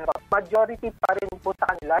ng Sinovac, majority pa rin po sa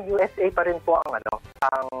kanila, USA pa rin po ang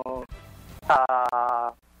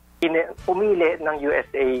pumili ng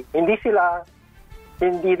USA.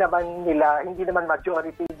 Hindi naman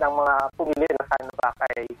majority ng mga pumili ng Sinovac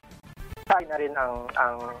ay China rin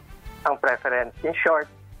ang preference. In short,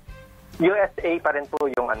 USA pa rin po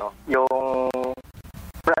yung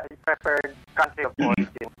preferred country of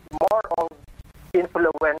origin. More of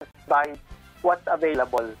influenced by what's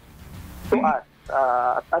available to us.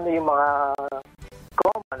 At ano yung mga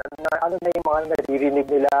common, ano na yung mga naririnig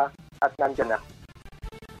nila at nandiyan na.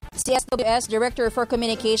 Si SWS Director for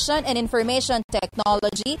Communication and Information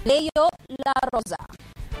Technology, Leo La Rosa.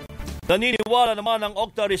 Naniniwala naman ang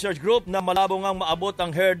Octa Research Group na malabo ngang maabot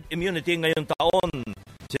ang herd immunity ngayong taon.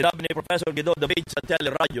 Sinabi ni Professor Guido David sa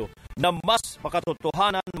teleradyo na mas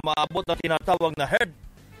makatotohanan maabot ang tinatawag na herd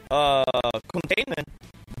containment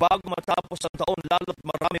bago matapos ang taon, lalo't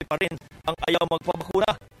marami pa rin ang ayaw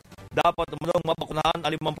magpabakuna. Dapat naman mabakunahan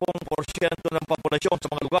ang 50% ng populasyon sa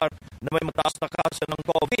mga lugar na may mataas na kaso ng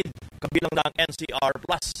COVID, kabilang na ang NCR+.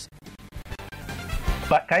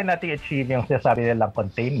 Kaya natin achieve yung sinasabi nilang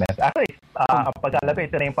containment. Actually,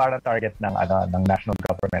 pag-alabay, ito na yung parang target ng national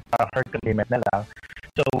government. Parang herd containment na lang.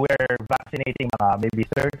 So we're vaccinating maybe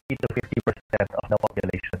 30 to 50% of the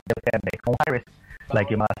population. Depende. Kung high risk,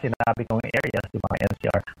 like yung mga sinabi kong areas, yung mga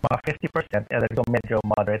NCR, mga 50%, and then kung medyo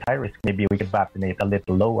moderate high risk, maybe we could vaccinate a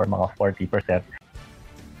little lower, mga 40%.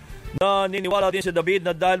 Naniniwala din si David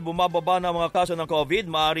na dahil bumababa na mga kaso ng COVID,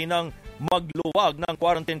 maaari nang magluwag ng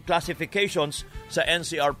quarantine classifications sa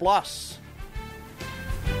NCR+.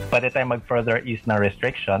 Pwede tayong mag-further ease ng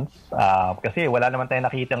restrictions kasi wala naman tayong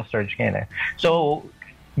nakitang surge ngayon. So,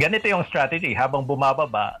 ganito yung strategy. Habang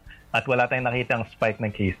bumababa at wala tayong nakitang spike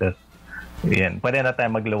ng cases, yan, pwede na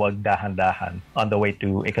tayong magluwag dahan-dahan on the way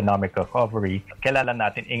to economic recovery. Kailangan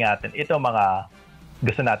natin ingatan ito mga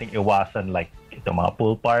gusto nating iwasan, like ito mga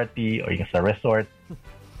pool party o yung sa resort.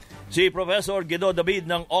 Si Professor Guido David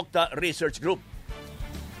ng Octa Research Group.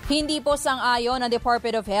 Hindi po sang-ayon ng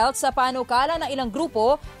Department of Health sa panukala ng ilang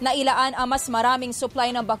grupo na ilaan ang mas maraming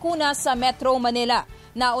supply ng bakuna sa Metro Manila.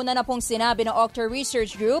 Nauna na pong sinabi ng Octa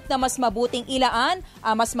Research Group na mas mabuting ilaan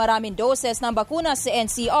ang mas maraming doses ng bakuna sa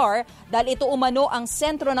NCR dahil ito umano ang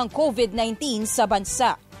sentro ng COVID-19 sa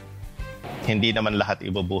bansa. Hindi naman lahat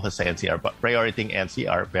ibubuhos sa NCR. Priority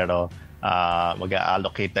NCR, pero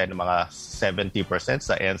mag-allocate tayo ng mga 70%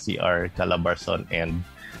 sa NCR, Calabarzon, and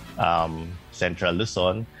Central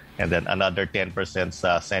Luzon. And then another 10%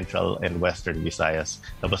 sa Central and Western Visayas.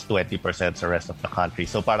 Tapos 20% sa rest of the country.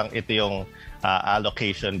 So parang ito yung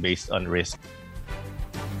allocation based on risk.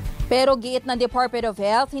 Pero giit ng Department of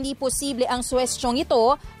Health, hindi posible ang suwestyong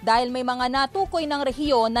ito dahil may mga natukoy ng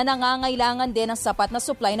rehiyon na nangangailangan din ng sapat na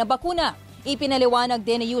supply na bakuna. Ipinaliwanag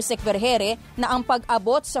din ni Yusek Vergere na ang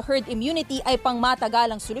pag-abot sa herd immunity ay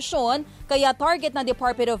pangmatagalang solusyon, kaya target ng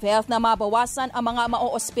Department of Health na mabawasan ang mga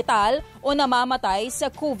maoospital o namamatay sa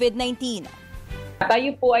COVID-19. Tayo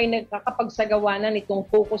po ay nagkakapagsagawa na nitong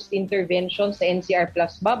focused intervention sa NCR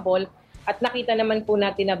Plus Bubble at nakita naman po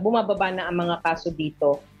natin na bumababa na ang mga kaso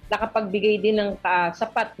dito. Nakapagbigay din ng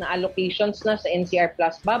sapat na allocations na sa NCR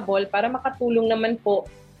Plus Bubble para makatulong naman po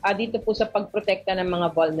dito po sa pagprotekta ng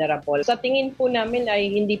mga vulnerable. Sa tingin po namin ay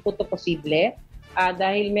hindi po ito posible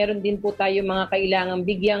dahil meron din po tayo mga kailangang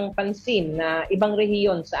bigyang pansin na ibang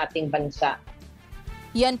rehiyon sa ating bansa.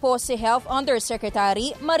 Yan po si Health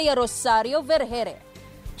Undersecretary Maria Rosario Vergere.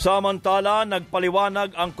 Samantala,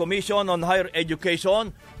 nagpaliwanag ang Commission on Higher Education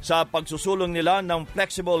sa pagsusulong nila ng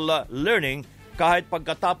flexible learning kahit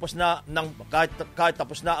tapos na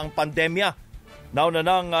ang pandemya. Nauna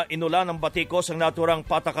nang inulan ng batikos ang naturang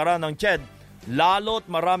patakaran ng CHED, lalo't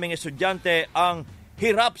maraming estudyante ang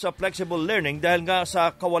hirap sa flexible learning dahil nga sa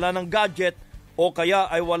kawalan ng gadget o kaya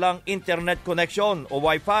ay walang internet connection o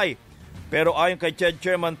wifi. Pero ayon kay CHED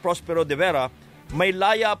Chairman Prospero de Vera, may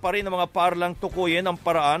laya pa rin ang mga paaralang tukuyin ang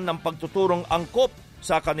paraan ng pagtuturong angkop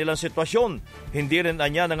sa kanilang sitwasyon. Hindi rin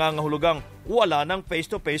anya nangangahulugang wala ng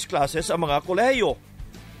face-to-face classes ang mga kolehiyo.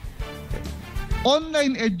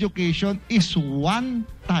 Online education is one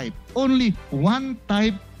type, only one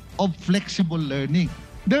type of flexible learning.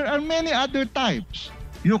 There are many other types.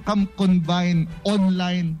 You can combine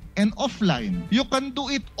online and offline. You can do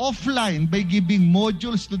it offline by giving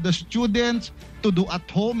modules to the students to do at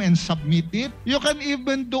home and submit it. You can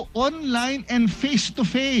even do online and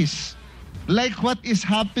face-to-face, like what is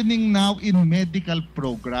happening now in medical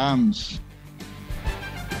programs.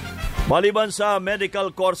 Maliban sa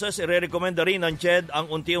medical courses, irerekomenda rin ng CHED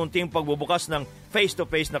ang unti-unting pagbubukas ng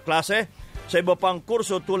face-to-face na klase sa iba pang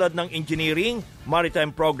kurso tulad ng engineering,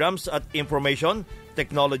 maritime programs at information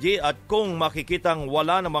technology at kung makikitang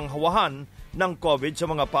wala namang hawahan ng COVID sa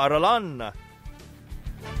mga paaralan.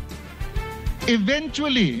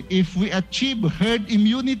 Eventually, if we achieve herd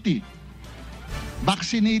immunity,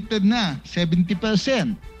 vaccinated na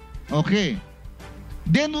 70%, okay,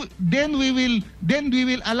 then we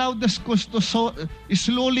will allow the schools to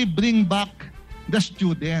slowly bring back the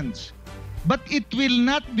students. But it will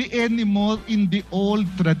not be anymore in the old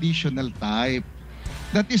traditional type.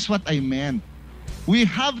 That is what I meant. We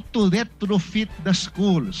have to retrofit the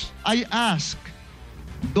schools. I ask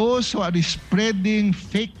those who are spreading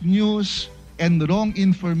fake news and wrong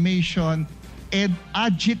information and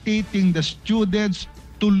agitating the students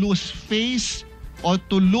to lose faith or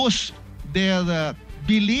to lose their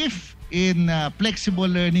belief in flexible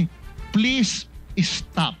learning, please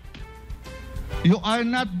stop. You are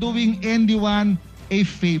not doing anyone a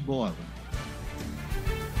favor.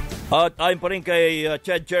 At ayon pa rin kay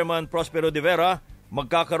CHED Chairman Prospero de Vera,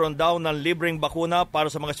 magkakaroon daw ng libreng bakuna para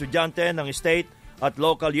sa mga estudyante ng state at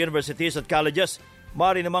local universities at colleges.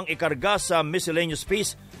 Mari namang ikarga sa miscellaneous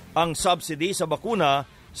fees ang subsidy sa bakuna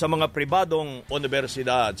sa mga pribadong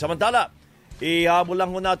universidad. Samantala, ihabol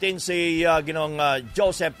lang ho natin si Ginoong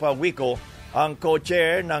Joseph Wico, ang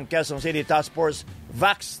co-chair ng Quezon City Task Force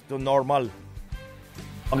Vax to Normal.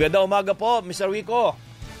 Magandang umaga po, Mr. Wico.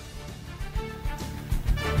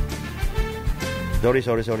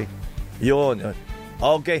 Sorry. Yun.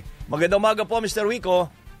 Okay. Magandang umaga po, Mr. Wico.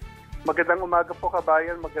 Magandang umaga po,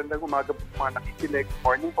 kabayan. Magandang umaga po, mga nakikinig.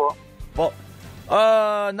 Morning po.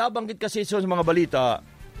 Nabanggit kasi sa mga balita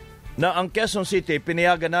na ang Quezon City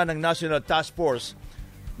pinayagan na ng National Task Force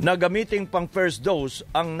na gamiting pang first dose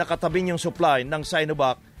ang nakatabi niyong supply ng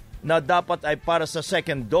Sinovac na dapat ay para sa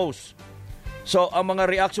second dose. So, ang mga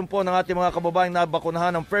reaction po ng ating mga kababayang na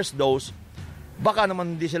bakunahan ng first dose, baka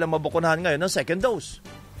naman hindi sila mabakunahan ngayon ng second dose.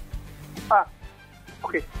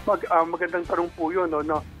 Okay. Magandang tanong po yun.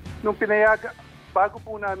 No? Nung bago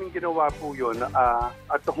po namin ginawa po yun,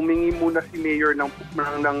 at humingi muna si Mayor ng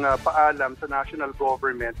paalam sa national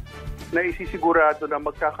government na isisigurado na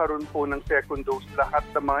magkakaroon po ng second dose lahat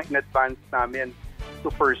ng mga in-advance namin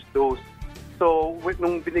to first dose. So,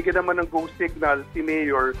 nung binigyan naman ng go signal si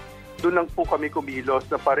Mayor, doon lang po kami kumilos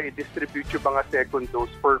na para i-distribute yung mga second dose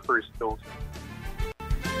for first dose.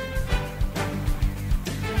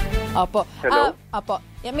 Opo. Hello? Opo.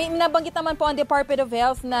 May nabanggit naman po ang Department of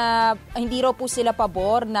Health na hindi raw po sila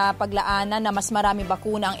pabor na paglaanan na mas marami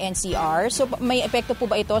bakuna ang NCR. So may epekto po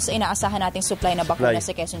ba ito sa inaasahan nating supply na bakuna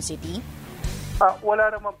sa Quezon City? Wala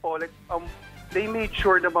naman po. They made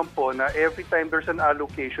sure naman po na every time there's an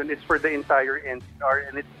allocation, it's for the entire NCR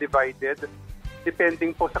and it's divided depending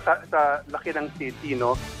po sa laki ng city,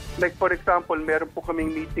 no? Like for example, meron po kaming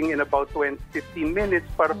meeting in about 15 minutes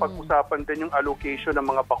para pag-usapan din yung allocation ng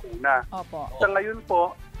mga bakuna. Opo. Sa ngayon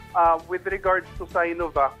po, with regards to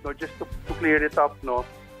Sinovac, no, just to clear it up, no,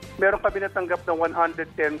 meron kami natanggap ng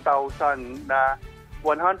 110,000 na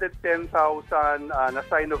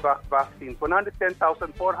Sinovac vaccines,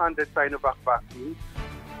 110,400 Sinovac vaccines.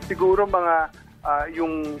 Siguro mga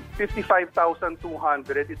yung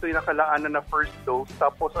 55,200, ito yung nakalaanan na first dose,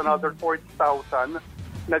 tapos another 40,000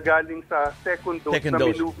 na galing sa second dose,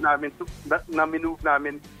 na minove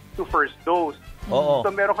namin to first dose. Oo. So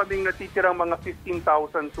meron kaming natitirang mga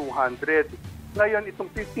 15,200. Ngayon, itong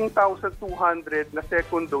 15,200 na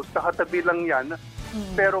second dose, kakatabi lang yan.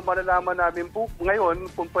 Pero malalaman namin po ngayon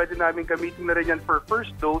kung pwede namin gamitin na rin yan for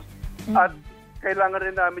first dose at kailangan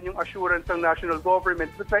rin namin yung assurance ng national government,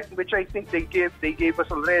 which I think they gave us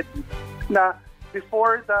already, na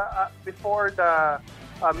before the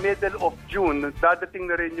middle of June, dadating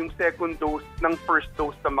na rin yung second dose ng first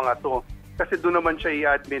dose ng mga to. Kasi doon naman siya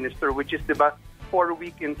i-administer, which is, di ba,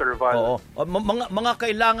 4-week interval. Oo. Mga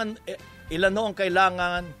kailangan, ilan ang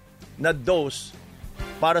kailangan na dose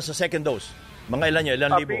para sa second dose? Mga ilan nyo?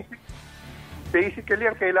 Ilan libo? Basically,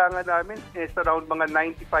 ang kailangan namin is around mga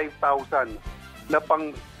 95,000 na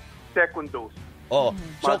pang second dose. Oo.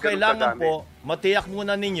 So, kailangan po, matiyak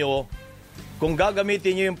muna ninyo, kung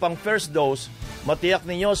gagamitin nyo yung pang first dose, matiyak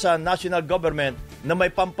ninyo sa national government na may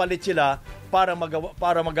pampalit sila para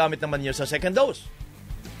magamit naman nyo sa second dose.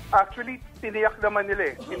 Actually, tiniyak naman nila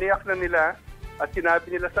eh. Tiniyak na nila at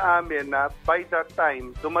sinabi nila sa amin na by that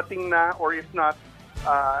time, dumating na or if not,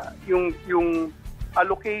 yung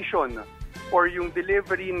allocation or yung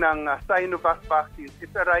delivery ng Sinovac vaccines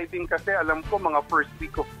is arriving kasi alam ko mga first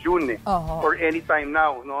week of June or anytime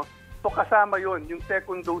now, no? So kasama yon yung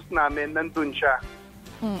second dose namin, nandun siya.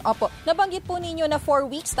 Opo. Nabanggit po ninyo na 4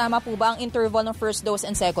 weeks, tama po ba ang interval ng first dose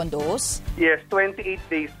and second dose? Yes, 28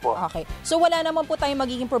 days po. Okay. So wala naman po tayong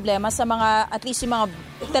magiging problema sa mga, at least yung mga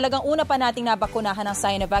talagang una pa nating nabakunahan ng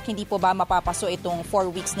Sinovac, hindi po ba mapapaso itong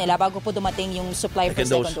 4 weeks nila bago po dumating yung supply for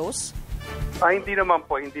second dose? Hindi naman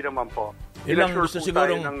po. Ilang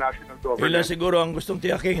siguro ang gustong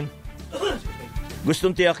tiyakin.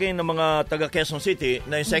 Gustong tiyakin ng mga taga Quezon City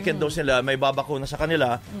na yung second dose nila may babakuna sa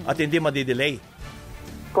kanila at hindi madidelay.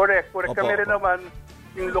 Correct. Kami rin naman,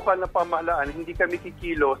 yung lokal na pamahalaan, hindi kami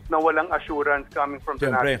kikilos na walang assurance coming from the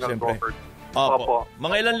national government. Opo.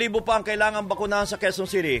 Mga ilan libo pa ang kailangan bakunahan sa Quezon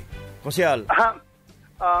City, Konsyal?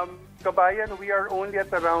 Kabayan, we are only at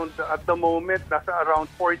the moment, nasa around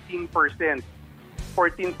 14%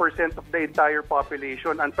 of the entire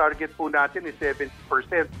population. Ang target po natin is 70%,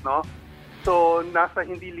 no? So, nasa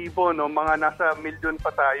hindi libo, no? Mga nasa milyon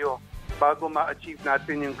pa tayo bago ma-achieve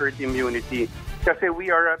natin yung herd immunity. Kasi we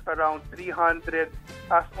are at around 300,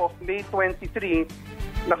 as of May 23,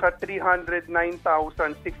 naka 309,618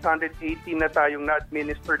 na tayong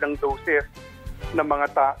na-administer ng doses na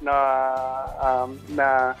mga na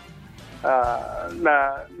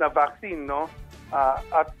vaccine, no?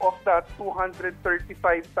 At of that,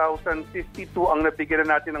 235,052 ang nabigyan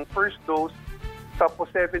natin ng first dose, tapos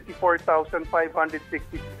 74,566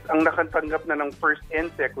 ang nakatanggap na ng first and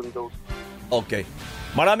second dose. Okay.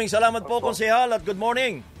 Maraming salamat po, Konsehal, at good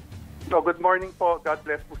morning. Good morning po. God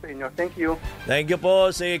bless po sa inyo. Thank you. Thank you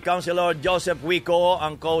po si Councilor Joseph Wico,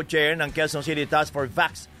 ang co-chair ng Quezon City Task Force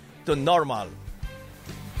Vax to Normal.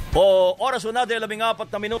 Oras na natin,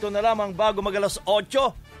 14 na minuto na lamang bago mag-alas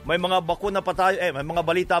 8. May mga bakuna pa tayo, may mga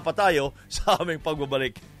balita pa tayo sa aming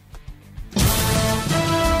pagbabalik.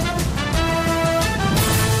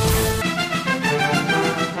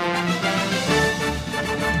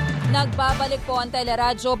 Nagbabalik po ang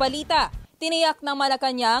Teleradyo Balita. Tiniyak ng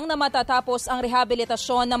Malacanang na matatapos ang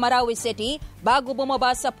rehabilitasyon ng Marawi City bago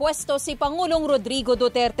bumaba sa pwesto si Pangulong Rodrigo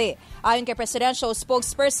Duterte. Ayon kay Presidential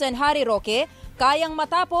Spokesperson Harry Roque, kayang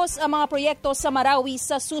matapos ang mga proyekto sa Marawi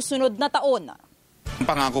sa susunod na taon. Ang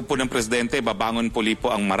pangako po ng Presidente, babangon puli po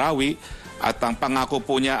ang Marawi at ang pangako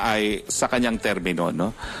po niya ay sa kanyang termino. No?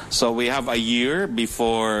 So we have a year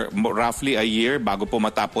roughly a year bago po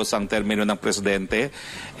matapos ang termino ng Presidente,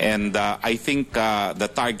 and I think the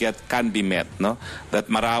target can be met. No? That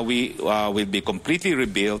Marawi will be completely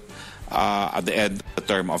rebuilt at the end of the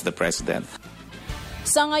term of the President.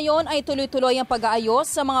 Sa ngayon ay tuloy-tuloy ang pag-aayos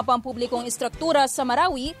sa mga pampublikong istruktura sa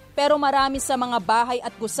Marawi, pero marami sa mga bahay at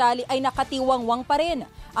gusali ay nakatiwangwang pa rin.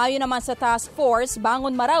 Ayon naman sa Task Force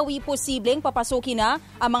Bangon Marawi, posibleng papasukin na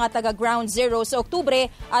ang mga taga-Ground Zero sa Oktubre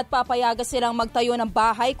at papayagan silang magtayo ng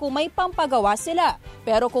bahay kung may pampagawa sila.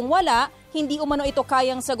 Pero kung wala, hindi umano ito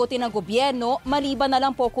kayang sagutin ng gobyerno, maliban na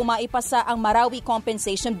lang po kung maipasa ang Marawi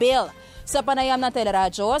Compensation Bill. Sa panayam ng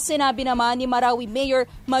Teleradyo, sinabi naman ni Marawi Mayor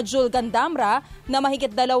Majul Gandamra na mahigit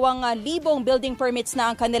 2,000 building permits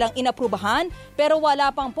na ang kanilang inaprubahan, pero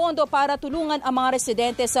wala pang pondo para tulungan ang mga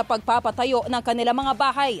residente sa pagpapatayo ng kanilang mga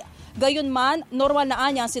bahay. Gayunman, normal na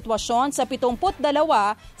anya ang sitwasyon sa 72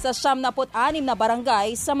 sa 76 na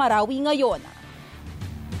barangay sa Marawi ngayon.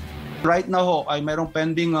 Right now ay mayroong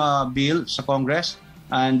pending bill sa Congress,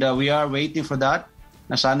 and we are waiting for that.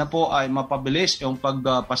 Na sana po ay mapabilis yung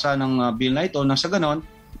pagpasa ng bill na ito, nang sa ganon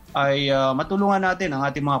ay matulungan natin ang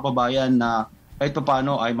ating mga kababayan na kahit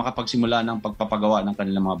paano ay makapagsimula ng pagpapagawa ng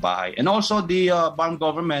kanilang mga bahay. And also the Barm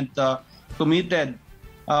government committed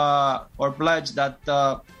or pledged that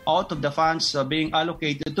out of the funds being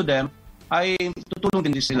allocated to them ay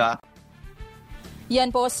tutulong din sila.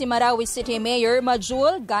 Yan po si Marawi City Mayor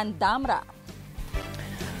Majul Gandamra.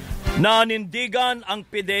 Nanindigan ang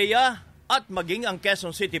PIDEA at maging ang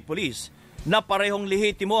Quezon City Police na parehong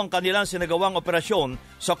lehitimo ang kanilang sinagawang operasyon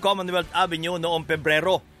sa Commonwealth Avenue noong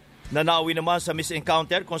Pebrero na nauwi naman sa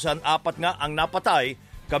misencounter kung saan 4 nga ang napatay,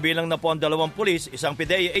 kabilang na po ang 2 pulis, isang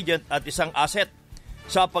PIDEA agent at isang asset.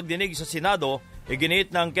 Sa pagdinig sa Senado, iginiit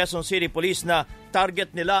ng Quezon City Police na target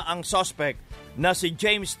nila ang suspect na si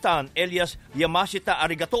James Tan alias Yamashita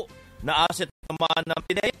Arigato na asset naman ng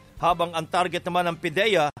PIDEA, habang ang target naman ng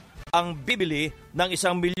PIDEA ang bibili ng 1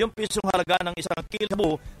 milyong pisong halaga ng 1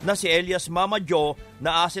 kilo na si Elias Mama Joe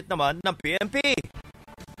na asset naman ng PNP.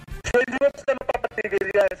 So hindi mo sila mapapatigil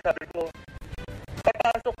yan, sabi ko.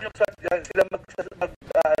 Papasok yung SWAT dyan, silang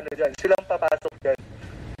papasok dyan.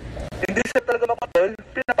 Hindi siya talaga makapal,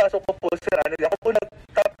 pinapasok ko po sir, ako po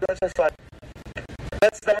nag-tap doon sa SWAT.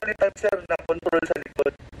 That's the only time sir na control sa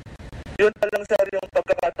likod. Yun pa lang sir yung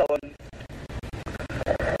pagkakataon.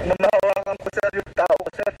 Mamahawakan ko sir yung tao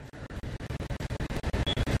ko sir.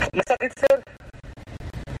 Masakit sir.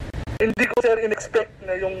 Hindi ko sir in-expect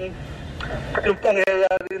na yung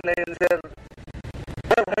pangyayari na yun sir.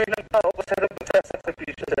 Buhay ng tao ko sir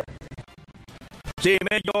magsasakripisyo sir. Si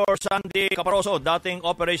Major Sandy Caparoso, dating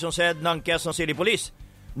Operations Head ng Quezon City Police,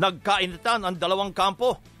 nagkainitan ang 2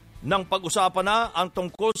 kampo nang pag-usapan na ang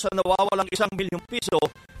tungkol sa nawawalang 1 milyong piso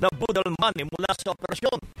na budal money mula sa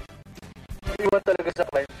operasyon. Iwan talaga sa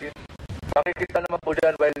crime scene. Makikita naman po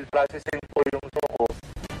dyan while processing po yung suko.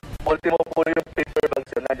 Ultimo po yung paper bag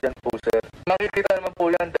sir, nandyan po sir. Makikita naman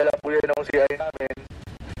po yan, dala po yan ng CI namin.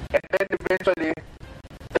 And then eventually,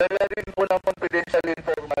 dala rin po ng confidential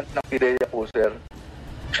informant ng PIDEA po sir.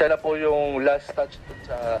 Siya na po yung last touch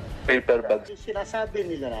sa paper bag. Sinasabi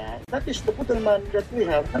nila na that is the budal money that we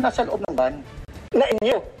have na nasa loob ng van. Na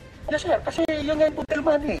inyo. Yes sir, kasi yun nga yung budal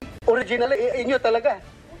money. Originally, inyo talaga.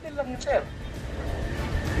 Budal lang yun sir.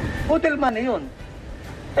 Budal money yun.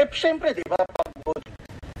 Eh, siyempre, di ba, pag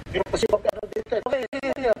yung kasi pag-ano dito. Okay,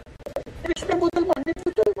 yeah. Ibig sabihin, budal money.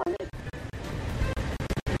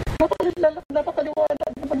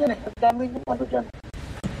 Napakaliwanag naman yan eh. Ang dami yung ano dyan.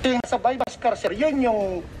 Yung sa bypass car, sir, yun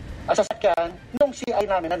yung sasakyan nung CI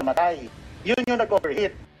namin na namatay. Yun yung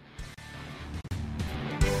nag-overheat.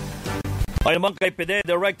 Ayon naman kay PIDEA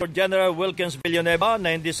Director General Wilkins Villanueva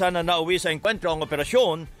na hindi sana nauwi sa enkwentro ang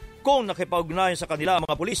operasyon kung nakipag-ugnayan sa kanila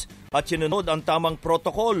mga pulis at sinunod ang tamang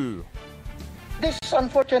protocol. This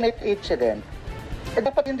unfortunate incident,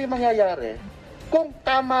 dapat hindi mangyayari kung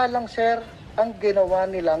tama lang sir ang ginawa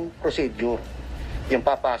nilang procedure. Yung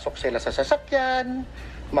papasok sila sa sasakyan,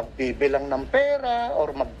 magbibilang ng pera or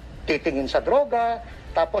magtitingin sa droga,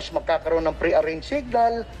 tapos magkakaroon ng pre-arranged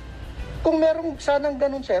signal. Kung merong sanang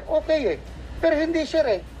ganun sir, okay eh. Pero hindi sir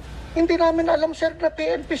eh. Hindi namin alam sir na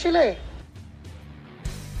PNP sila eh.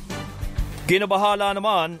 Kinabahala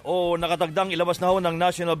naman o nakatagdang ilabas na ho ng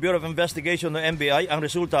National Bureau of Investigation o NBI ang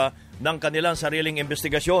resulta ng kanilang sariling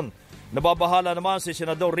investigasyon. Nababahala naman si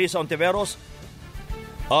Senador Risa Ontiveros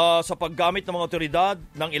sa paggamit ng mga otoridad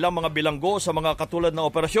ng ilang mga bilanggo sa mga katulad na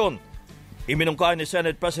operasyon. Iminungkahi ni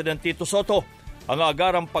Senate President Tito Soto ang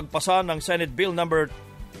agarang pagpasa ng Senate Bill No.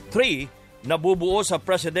 3 na bubuo sa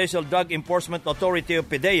Presidential Drug Enforcement Authority o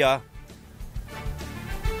PIDEA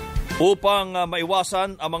upang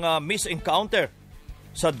maiwasan ang mga misencounter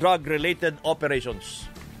sa drug-related operations.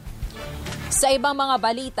 Sa ibang mga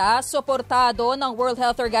balita, suportado ng World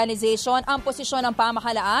Health Organization ang posisyon ng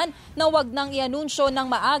pamahalaan na huwag nang i-anunsyo ng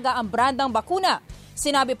maaga ang brandang bakuna.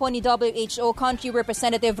 Sinabi po ni WHO Country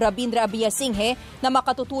Representative Rabindra Abiyasinghe na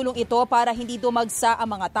makatutulong ito para hindi dumagsa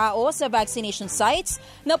ang mga tao sa vaccination sites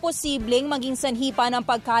na posibleng maging sanhi pa ng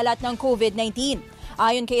pagkalat ng COVID-19.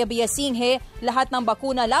 Ayon kay Abiyasinghe, lahat ng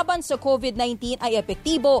bakuna laban sa COVID-19 ay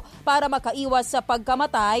epektibo para makaiwas sa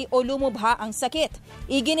pagkamatay o lumubha ang sakit.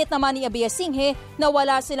 Iginit naman ni Abiyasinghe na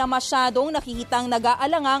wala silang masyadong nakikitang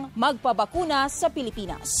nag-aalangang magpabakuna sa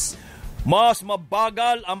Pilipinas. Mas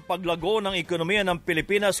mabagal ang paglago ng ekonomiya ng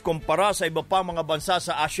Pilipinas kumpara sa iba pang mga bansa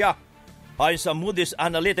sa Asia. Ayon sa Moody's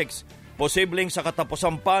Analytics, posibleng sa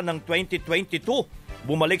katapusan pa ng 2022,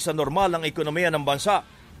 bumalik sa normal ang ekonomiya ng bansa.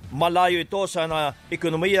 Malayo ito sa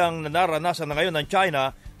ekonomiyang naranasan na ngayon ng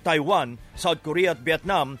China, Taiwan, South Korea at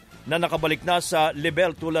Vietnam na nakabalik na sa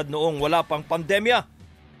level tulad noong wala pang pandemya.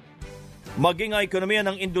 Maging ang ekonomiya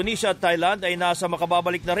ng Indonesia at Thailand ay nasa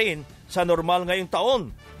makababalik na rin sa normal ngayong taon.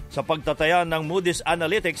 Sa pagtataya ng Moody's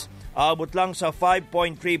Analytics, aabot lang sa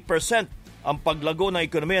 5.3% ang paglago ng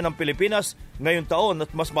ekonomiya ng Pilipinas ngayong taon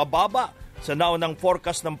at mas mababa sa naunang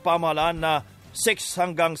forecast ng pamahalaan na 6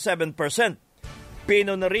 hanggang 7%.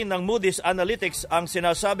 Pino na rin ng Moody's Analytics ang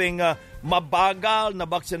sinasabing mabagal na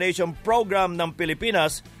vaccination program ng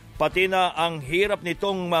Pilipinas pati na ang hirap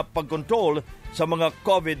nitong pagkontrol sa mga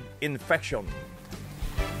COVID infection.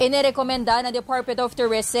 Inirekomenda ng Department of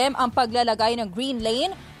Tourism ang paglalagay ng green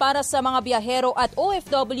lane para sa mga biyahero at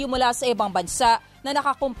OFW mula sa ibang bansa na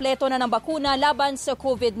nakakumpleto na ng bakuna laban sa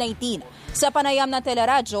COVID-19. Sa panayam ng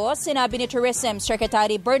teleradyo, sinabi ni Tourism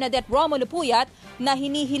Secretary Bernadette Romulo Puyat na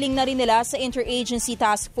hinihiling na rin nila sa Interagency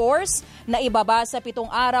Task Force na ibaba sa 7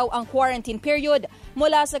 araw ang quarantine period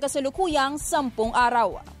mula sa kasalukuyang 10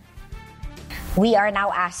 araw. We are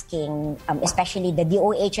now asking, especially the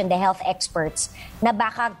DOH and the health experts, na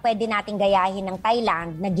baka pwede nating gayahin ng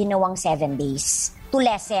Thailand na ginawang 7 days to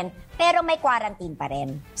lessen, pero may quarantine pa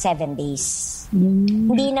rin, 7 days.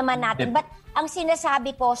 Hindi naman natin. But ang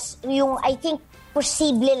sinasabi ko, yung I think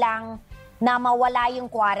posible lang na mawala yung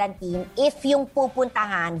quarantine if yung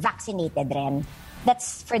pupuntahan vaccinated rin.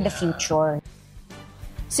 That's for the future.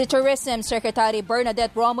 Si Tourism Secretary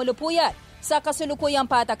Bernadette Romulo Puyat, sa kasulukuyang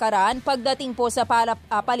patakaran, pagdating po sa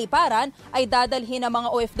paliparan ay dadalhin ang mga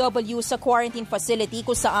OFW sa quarantine facility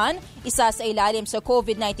kung saan isa sa ilalim sa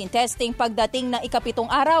COVID-19 testing pagdating ng 7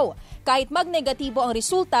 araw. Kahit magnegatibo ang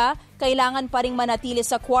resulta, kailangan pa ring manatili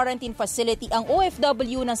sa quarantine facility ang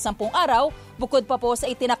OFW ng 10 araw bukod pa po sa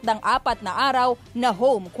itinakdang 4 na araw na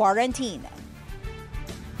home quarantine.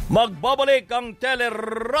 Magbabalik ang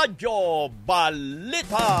teleradyo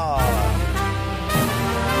Balita.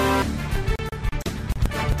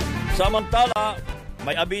 Samantala,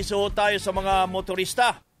 may abiso tayo sa mga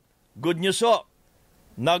motorista. Good news ho.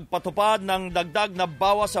 Nagpatupad ng dagdag na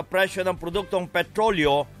bawas sa presyo ng produktong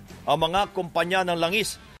petrolyo ang mga kumpanya ng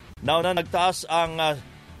langis. Nauna nagtaas ang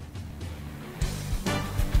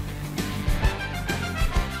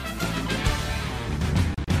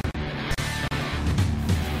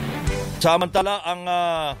samantala ang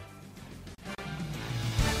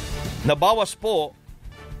nabawas po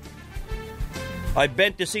ay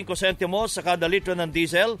 25 sentimos sa kada litro ng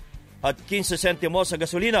diesel at 15 sentimos sa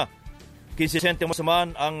gasolina. 15 sentimos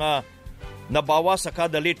naman ang nabawas sa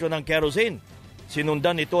kada litro ng kerosene.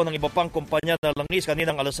 Sinundan ito ng iba pang kumpanya ng langis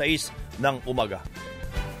kaninang 6:00 ng umaga.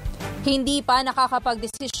 Hindi pa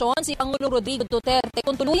nakakapagdesisyon si Pangulong Rodrigo Duterte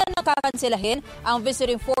kung tuluyan na kakanselahin ang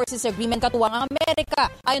Visiting Forces Agreement katuwang ang Amerika.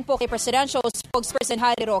 Ayon po kay Presidential Spokesperson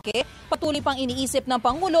Harry Roque, patuloy pang iniisip ng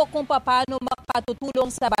Pangulo kung paano makatutulong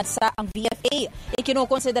sa bansa ang VFA.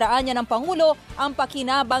 Ikinukonsideraan niya ng Pangulo ang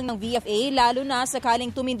pakinabang ng VFA lalo na sakaling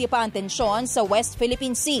tumindi pa ang tensyon sa West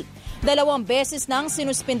Philippine Sea. 2 beses nang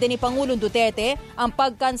sinuspinde ni Pangulong Duterte ang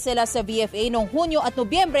pagkansela sa VFA noong Hunyo at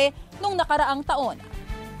Nobyembre noong nakaraang taon.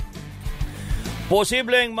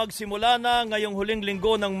 Posibleng magsimula na ngayong huling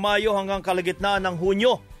linggo ng Mayo hanggang kalagitnaan ng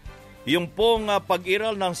Hunyo yung pong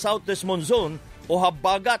pag-iral ng Southwest Monsoon o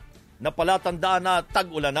habagat na palatandaan na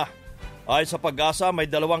tag-ulan na. Ayon sa Pag-asa, may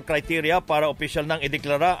 2 kriteria para opisyal nang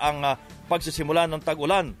ideklara ang pagsisimula ng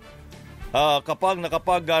tag-ulan. Kapag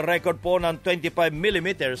nakapag-record po ng 25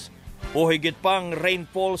 millimeters o higit pang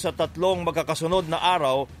rainfall sa 3 magkakasunod na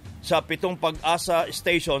araw sa 7 Pag-asa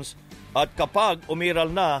stations at kapag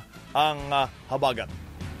umiral na ang habagat.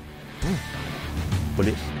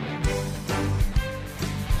 Pulis.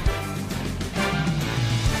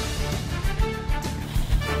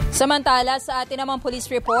 Samantala, sa atin namang police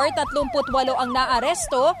report, 38 ang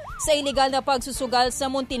naaresto sa iligal na pagsusugal sa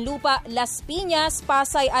Muntinlupa, Las Piñas,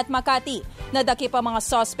 Pasay at Makati. Nadakip ang mga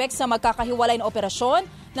suspect sa magkakahiwalay na operasyon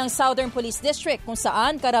ng Southern Police District kung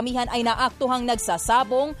saan karamihan ay naaktuhang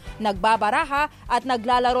nagsasabong, nagbabaraha at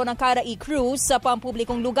naglalaro ng karae cruise sa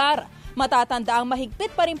pampublikong lugar. Matatanda ang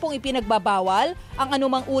mahigpit pa rin pong ipinagbabawal ang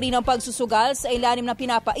anumang uri ng pagsusugal sa ilalim na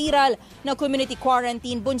pinapairal na community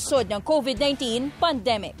quarantine bunsod ng COVID-19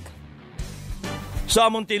 pandemic. Sa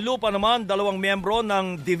Muntinlupa naman, 2 miyembro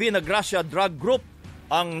ng Divina Gracia Drug Group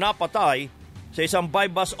ang napatay sa isang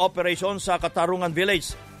buy-bus operation sa Katarungan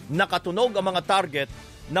Village. Nakatunog ang mga target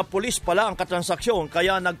na pulis pala ang katransaksyon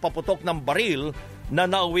kaya nagpaputok ng baril na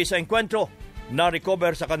nauwi sa enkwentro.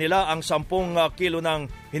 Na-recover sa kanila ang 10 kilo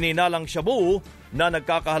ng hininalang shabu na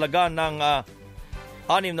nagkakahalaga ng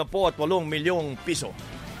 68 milyong piso.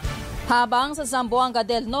 Habang sa Zamboanga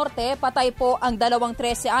del Norte, patay po ang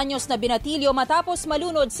 13 anyos na binatilyo matapos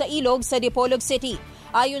malunod sa ilog sa Dipolog City.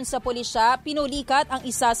 Ayon sa pulisya, pinulikat ang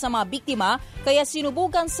isa sa mga biktima kaya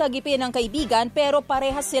sinubukan sagipin ng kaibigan pero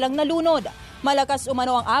parehas silang nalunod. Malakas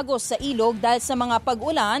umano ang agos sa ilog dahil sa mga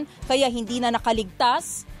pag-ulan kaya hindi na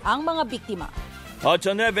nakaligtas ang mga biktima. At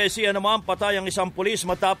sa Nueva Ecija naman, patay ang isang pulis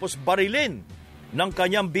matapos barilin ng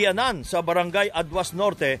kanyang biyanan sa barangay Aduas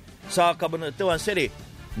Norte sa Cabanatuan City.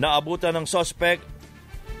 Naabutan ng suspect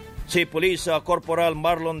si Police Corporal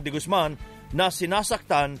Marlon de Guzman na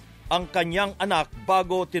sinasaktan ang kanyang anak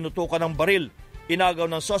bago tinutukan ng baril. inagaw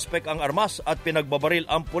ng sospek ang armas at pinagbabaril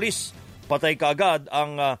ang pulis. Patay kaagad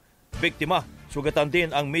ang biktima. Sugatan din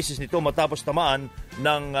ang misis nito matapos tamaan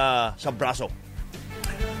sa braso.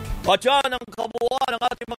 At yan ang kabuuan ng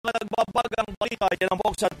ating mga nagbabagang balita. Yan ang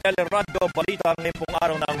po sa Radyo Balita ngayong pong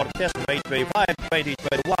araw ng Martes, May 25,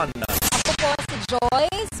 2021. Ako po si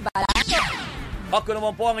Joyce Balita. Ako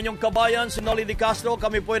naman po ang inyong kabayan, si Noli Di Castro.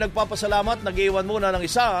 Kami po ay nagpapasalamat. Nag-iwan muna ng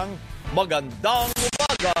isang magandang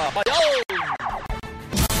umaga. Bayaw!